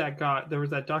creator of that there was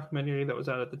that documentary that was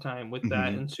out at the time with that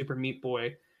and Super Meat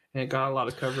Boy, and it got a lot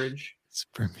of coverage.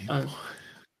 Super Meat Boy.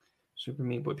 Super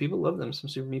Meat Boy. People love them, some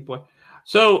Super Meat Boy.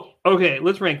 So, okay,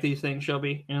 let's rank these things,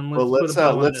 Shelby, and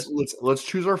let's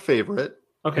choose our favorite.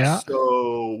 Okay. Yeah.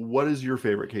 So, what is your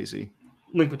favorite, Casey?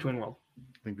 Link Between Worlds.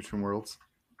 Link Between Worlds.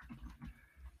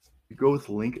 You go with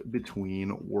Link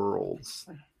Between Worlds.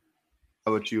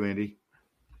 How about you, Andy?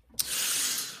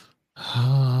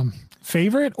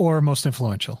 Favorite or most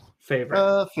influential?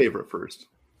 Favorite first.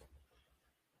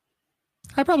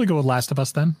 I'd probably go with Last of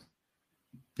Us then.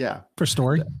 Yeah. For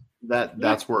story.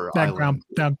 That's where that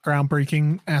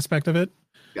groundbreaking aspect of it.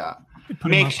 Yeah.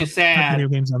 Makes you sad. Video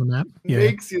games on the map. Yeah.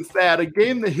 Makes you sad. A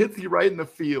game that hits you right in the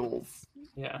feels.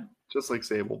 Yeah. Just like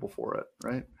Sable before it,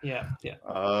 right? Yeah.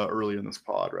 Early in this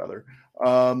pod, rather.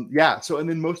 So, and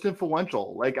then most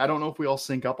influential. Like, I don't know if we all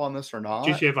sync up on this or not.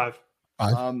 GTA 5.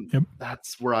 Yep.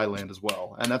 That's where I land as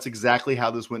well. And that's exactly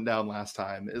how this went down last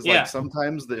time. Is like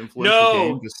sometimes the influential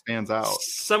game just stands out.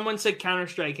 Someone said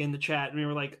Counter-Strike in the chat, and we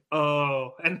were like,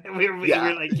 oh. And we were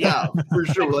like, yeah, for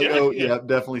sure. We're like, oh, yeah,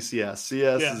 definitely CS.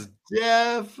 CS is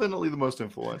definitely the most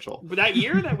influential. But that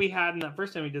year that we had, and that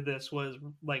first time we did this was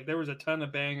like, there was a ton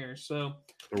of bangers. So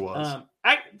there was.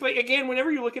 But again,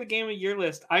 whenever you look at a game of year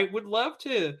list, I would love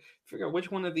to figure out which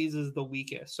one of these is the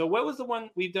weakest. So what was the one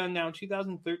we've done now?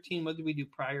 2013. What did we do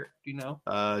prior? Do you know?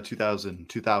 2000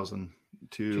 to 2000.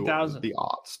 The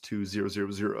aughts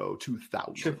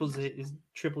 2000.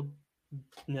 Triple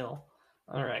nil.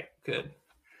 All right, good.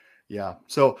 Yeah.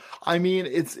 So, I mean,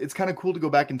 it's kind of cool to go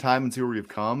back in time and see where we've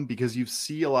come, because you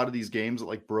see a lot of these games that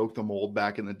like broke the mold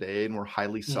back in the day and were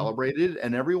highly celebrated,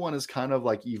 and everyone has kind of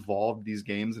like evolved these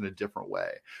games in a different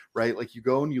way, right? Like you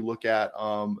go and you look at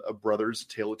a Brothers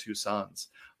Tale of Two Sons.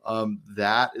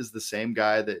 That is the same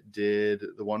guy that did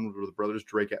the one where the brothers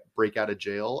break out of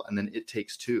jail, and then It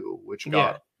Takes Two, which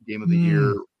got Game of the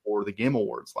Year for the Game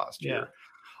Awards last year.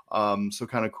 So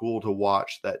kind of cool to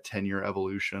watch that 10-year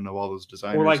evolution of all those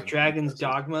designers. Or like Dragon's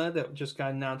Dogma that just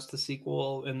got announced the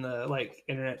sequel, and the like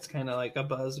internet's kind of like a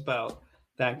buzz about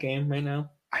that game right now.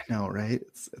 I know, right?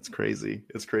 It's crazy.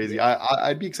 It's crazy.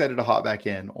 I'd be excited to hop back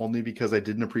in, only because I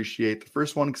didn't appreciate the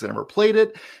first one because I never played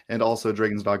it, and also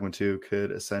Dragon's Dogma 2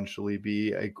 could essentially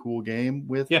be a cool game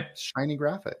with shiny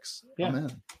graphics. I'm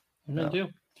in too.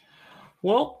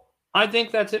 Well, I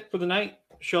think that's it for the night.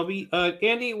 Shelby,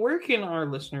 Andy, where can our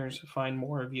listeners find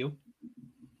more of you?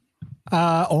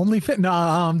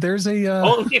 There's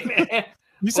a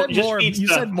you said more. You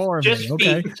said more of me.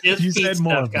 Okay, you said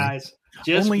more, guys.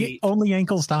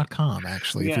 Onlyankles.com,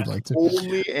 actually, if you'd like to.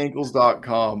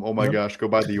 Onlyankles.com. Oh my gosh, go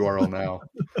buy the URL now.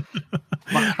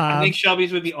 I think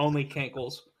Shelby's would be Only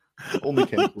Cankles.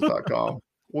 Onlyankles.com.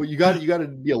 Well, you got to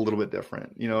be a little bit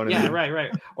different. You know what I mean?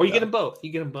 Right. Or you get them both.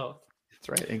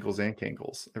 That's right. Ankles and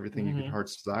cankles. Everything your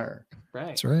heart's desire. Right.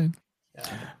 That's right.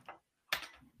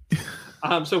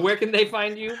 Yeah. So where can they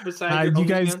find you besides you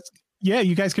guys? Yeah,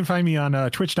 you guys can find me on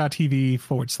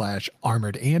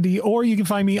twitch.tv/Armored Andy, or you can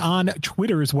find me on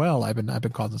Twitter as well. I've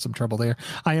been causing some trouble there.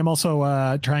 I am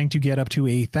also trying to get up to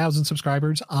 1,000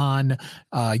 subscribers on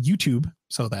YouTube,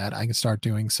 so that I can start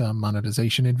doing some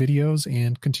monetization in videos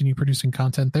and continue producing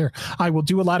content there. I will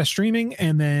do a lot of streaming,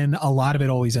 and then a lot of it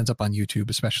always ends up on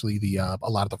YouTube, especially a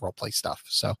lot of the role play stuff.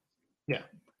 So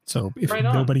So if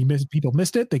people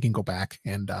missed it, they can go back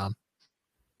and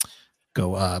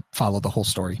go follow the whole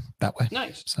story that way.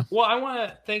 Nice. So. Well, I want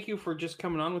to thank you for just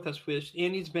coming on with us, Fish.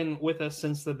 Andy's been with us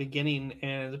since the beginning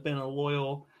and has been a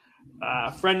loyal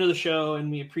friend of the show, and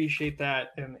we appreciate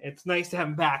that. And it's nice to have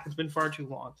him back. It's been far too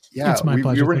long. Yeah, it's my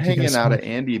pleasure. We were hanging out at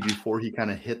Andy before he kind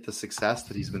of hit the success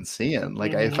that he's been seeing.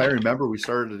 Like, if I remember, we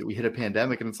hit a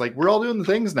pandemic, and it's like, we're all doing the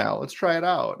things now. Let's try it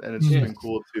out. And it's just been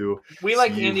cool to. We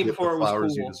liked Andy before it was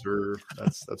cool. You deserve.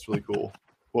 That's really cool.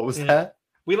 What was that?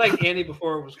 We liked Andy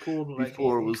before it was cool to like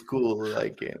Before Andy. It was cool to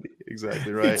like Andy.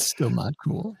 Exactly right. It's still not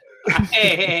cool.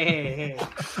 Hey.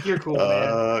 You're cool,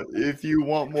 man. If you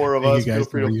want more of us, feel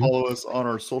free to follow us on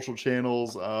our social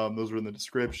channels. Those are in the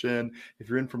description. If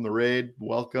you're in from the raid,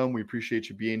 welcome. We appreciate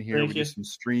you being here. We do some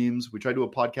streams. We try to do a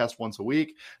podcast once a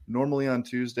week, normally on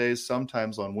Tuesdays,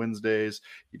 sometimes on Wednesdays.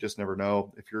 You just never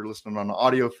know. If you're listening on an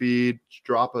audio feed,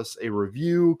 drop us a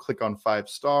review, click on 5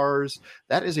 stars.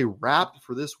 That is a wrap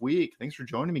for this week. Thanks for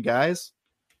joining me, guys.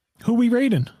 Who we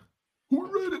raiding?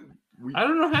 I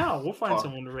don't know how. We'll find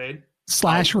someone to raid.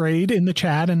 /raid in the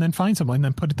chat, and then find someone, and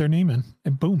then put their name in,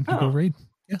 and boom, you go raid.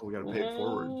 Yeah, we gotta pay it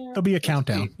forward. There'll be a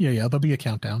countdown. Yeah, there'll be a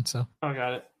countdown. So I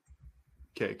got it.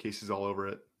 Okay, Casey's all over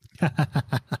it. I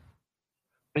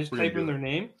just type in their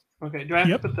name. Okay, do I have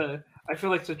to put the? I feel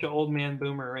like such an old man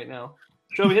boomer right now.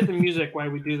 Shall we hit the music while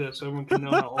we do this so everyone can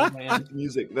know how old I am?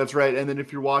 Music, that's right. And then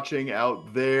if you're watching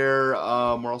out there,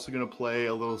 we're also going to play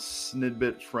a little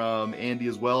snippet from Andy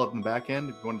as well up in the back end.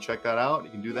 If you want to check that out,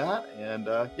 you can do that. And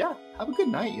have a good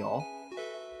night, y'all.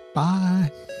 Bye.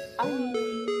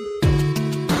 Bye.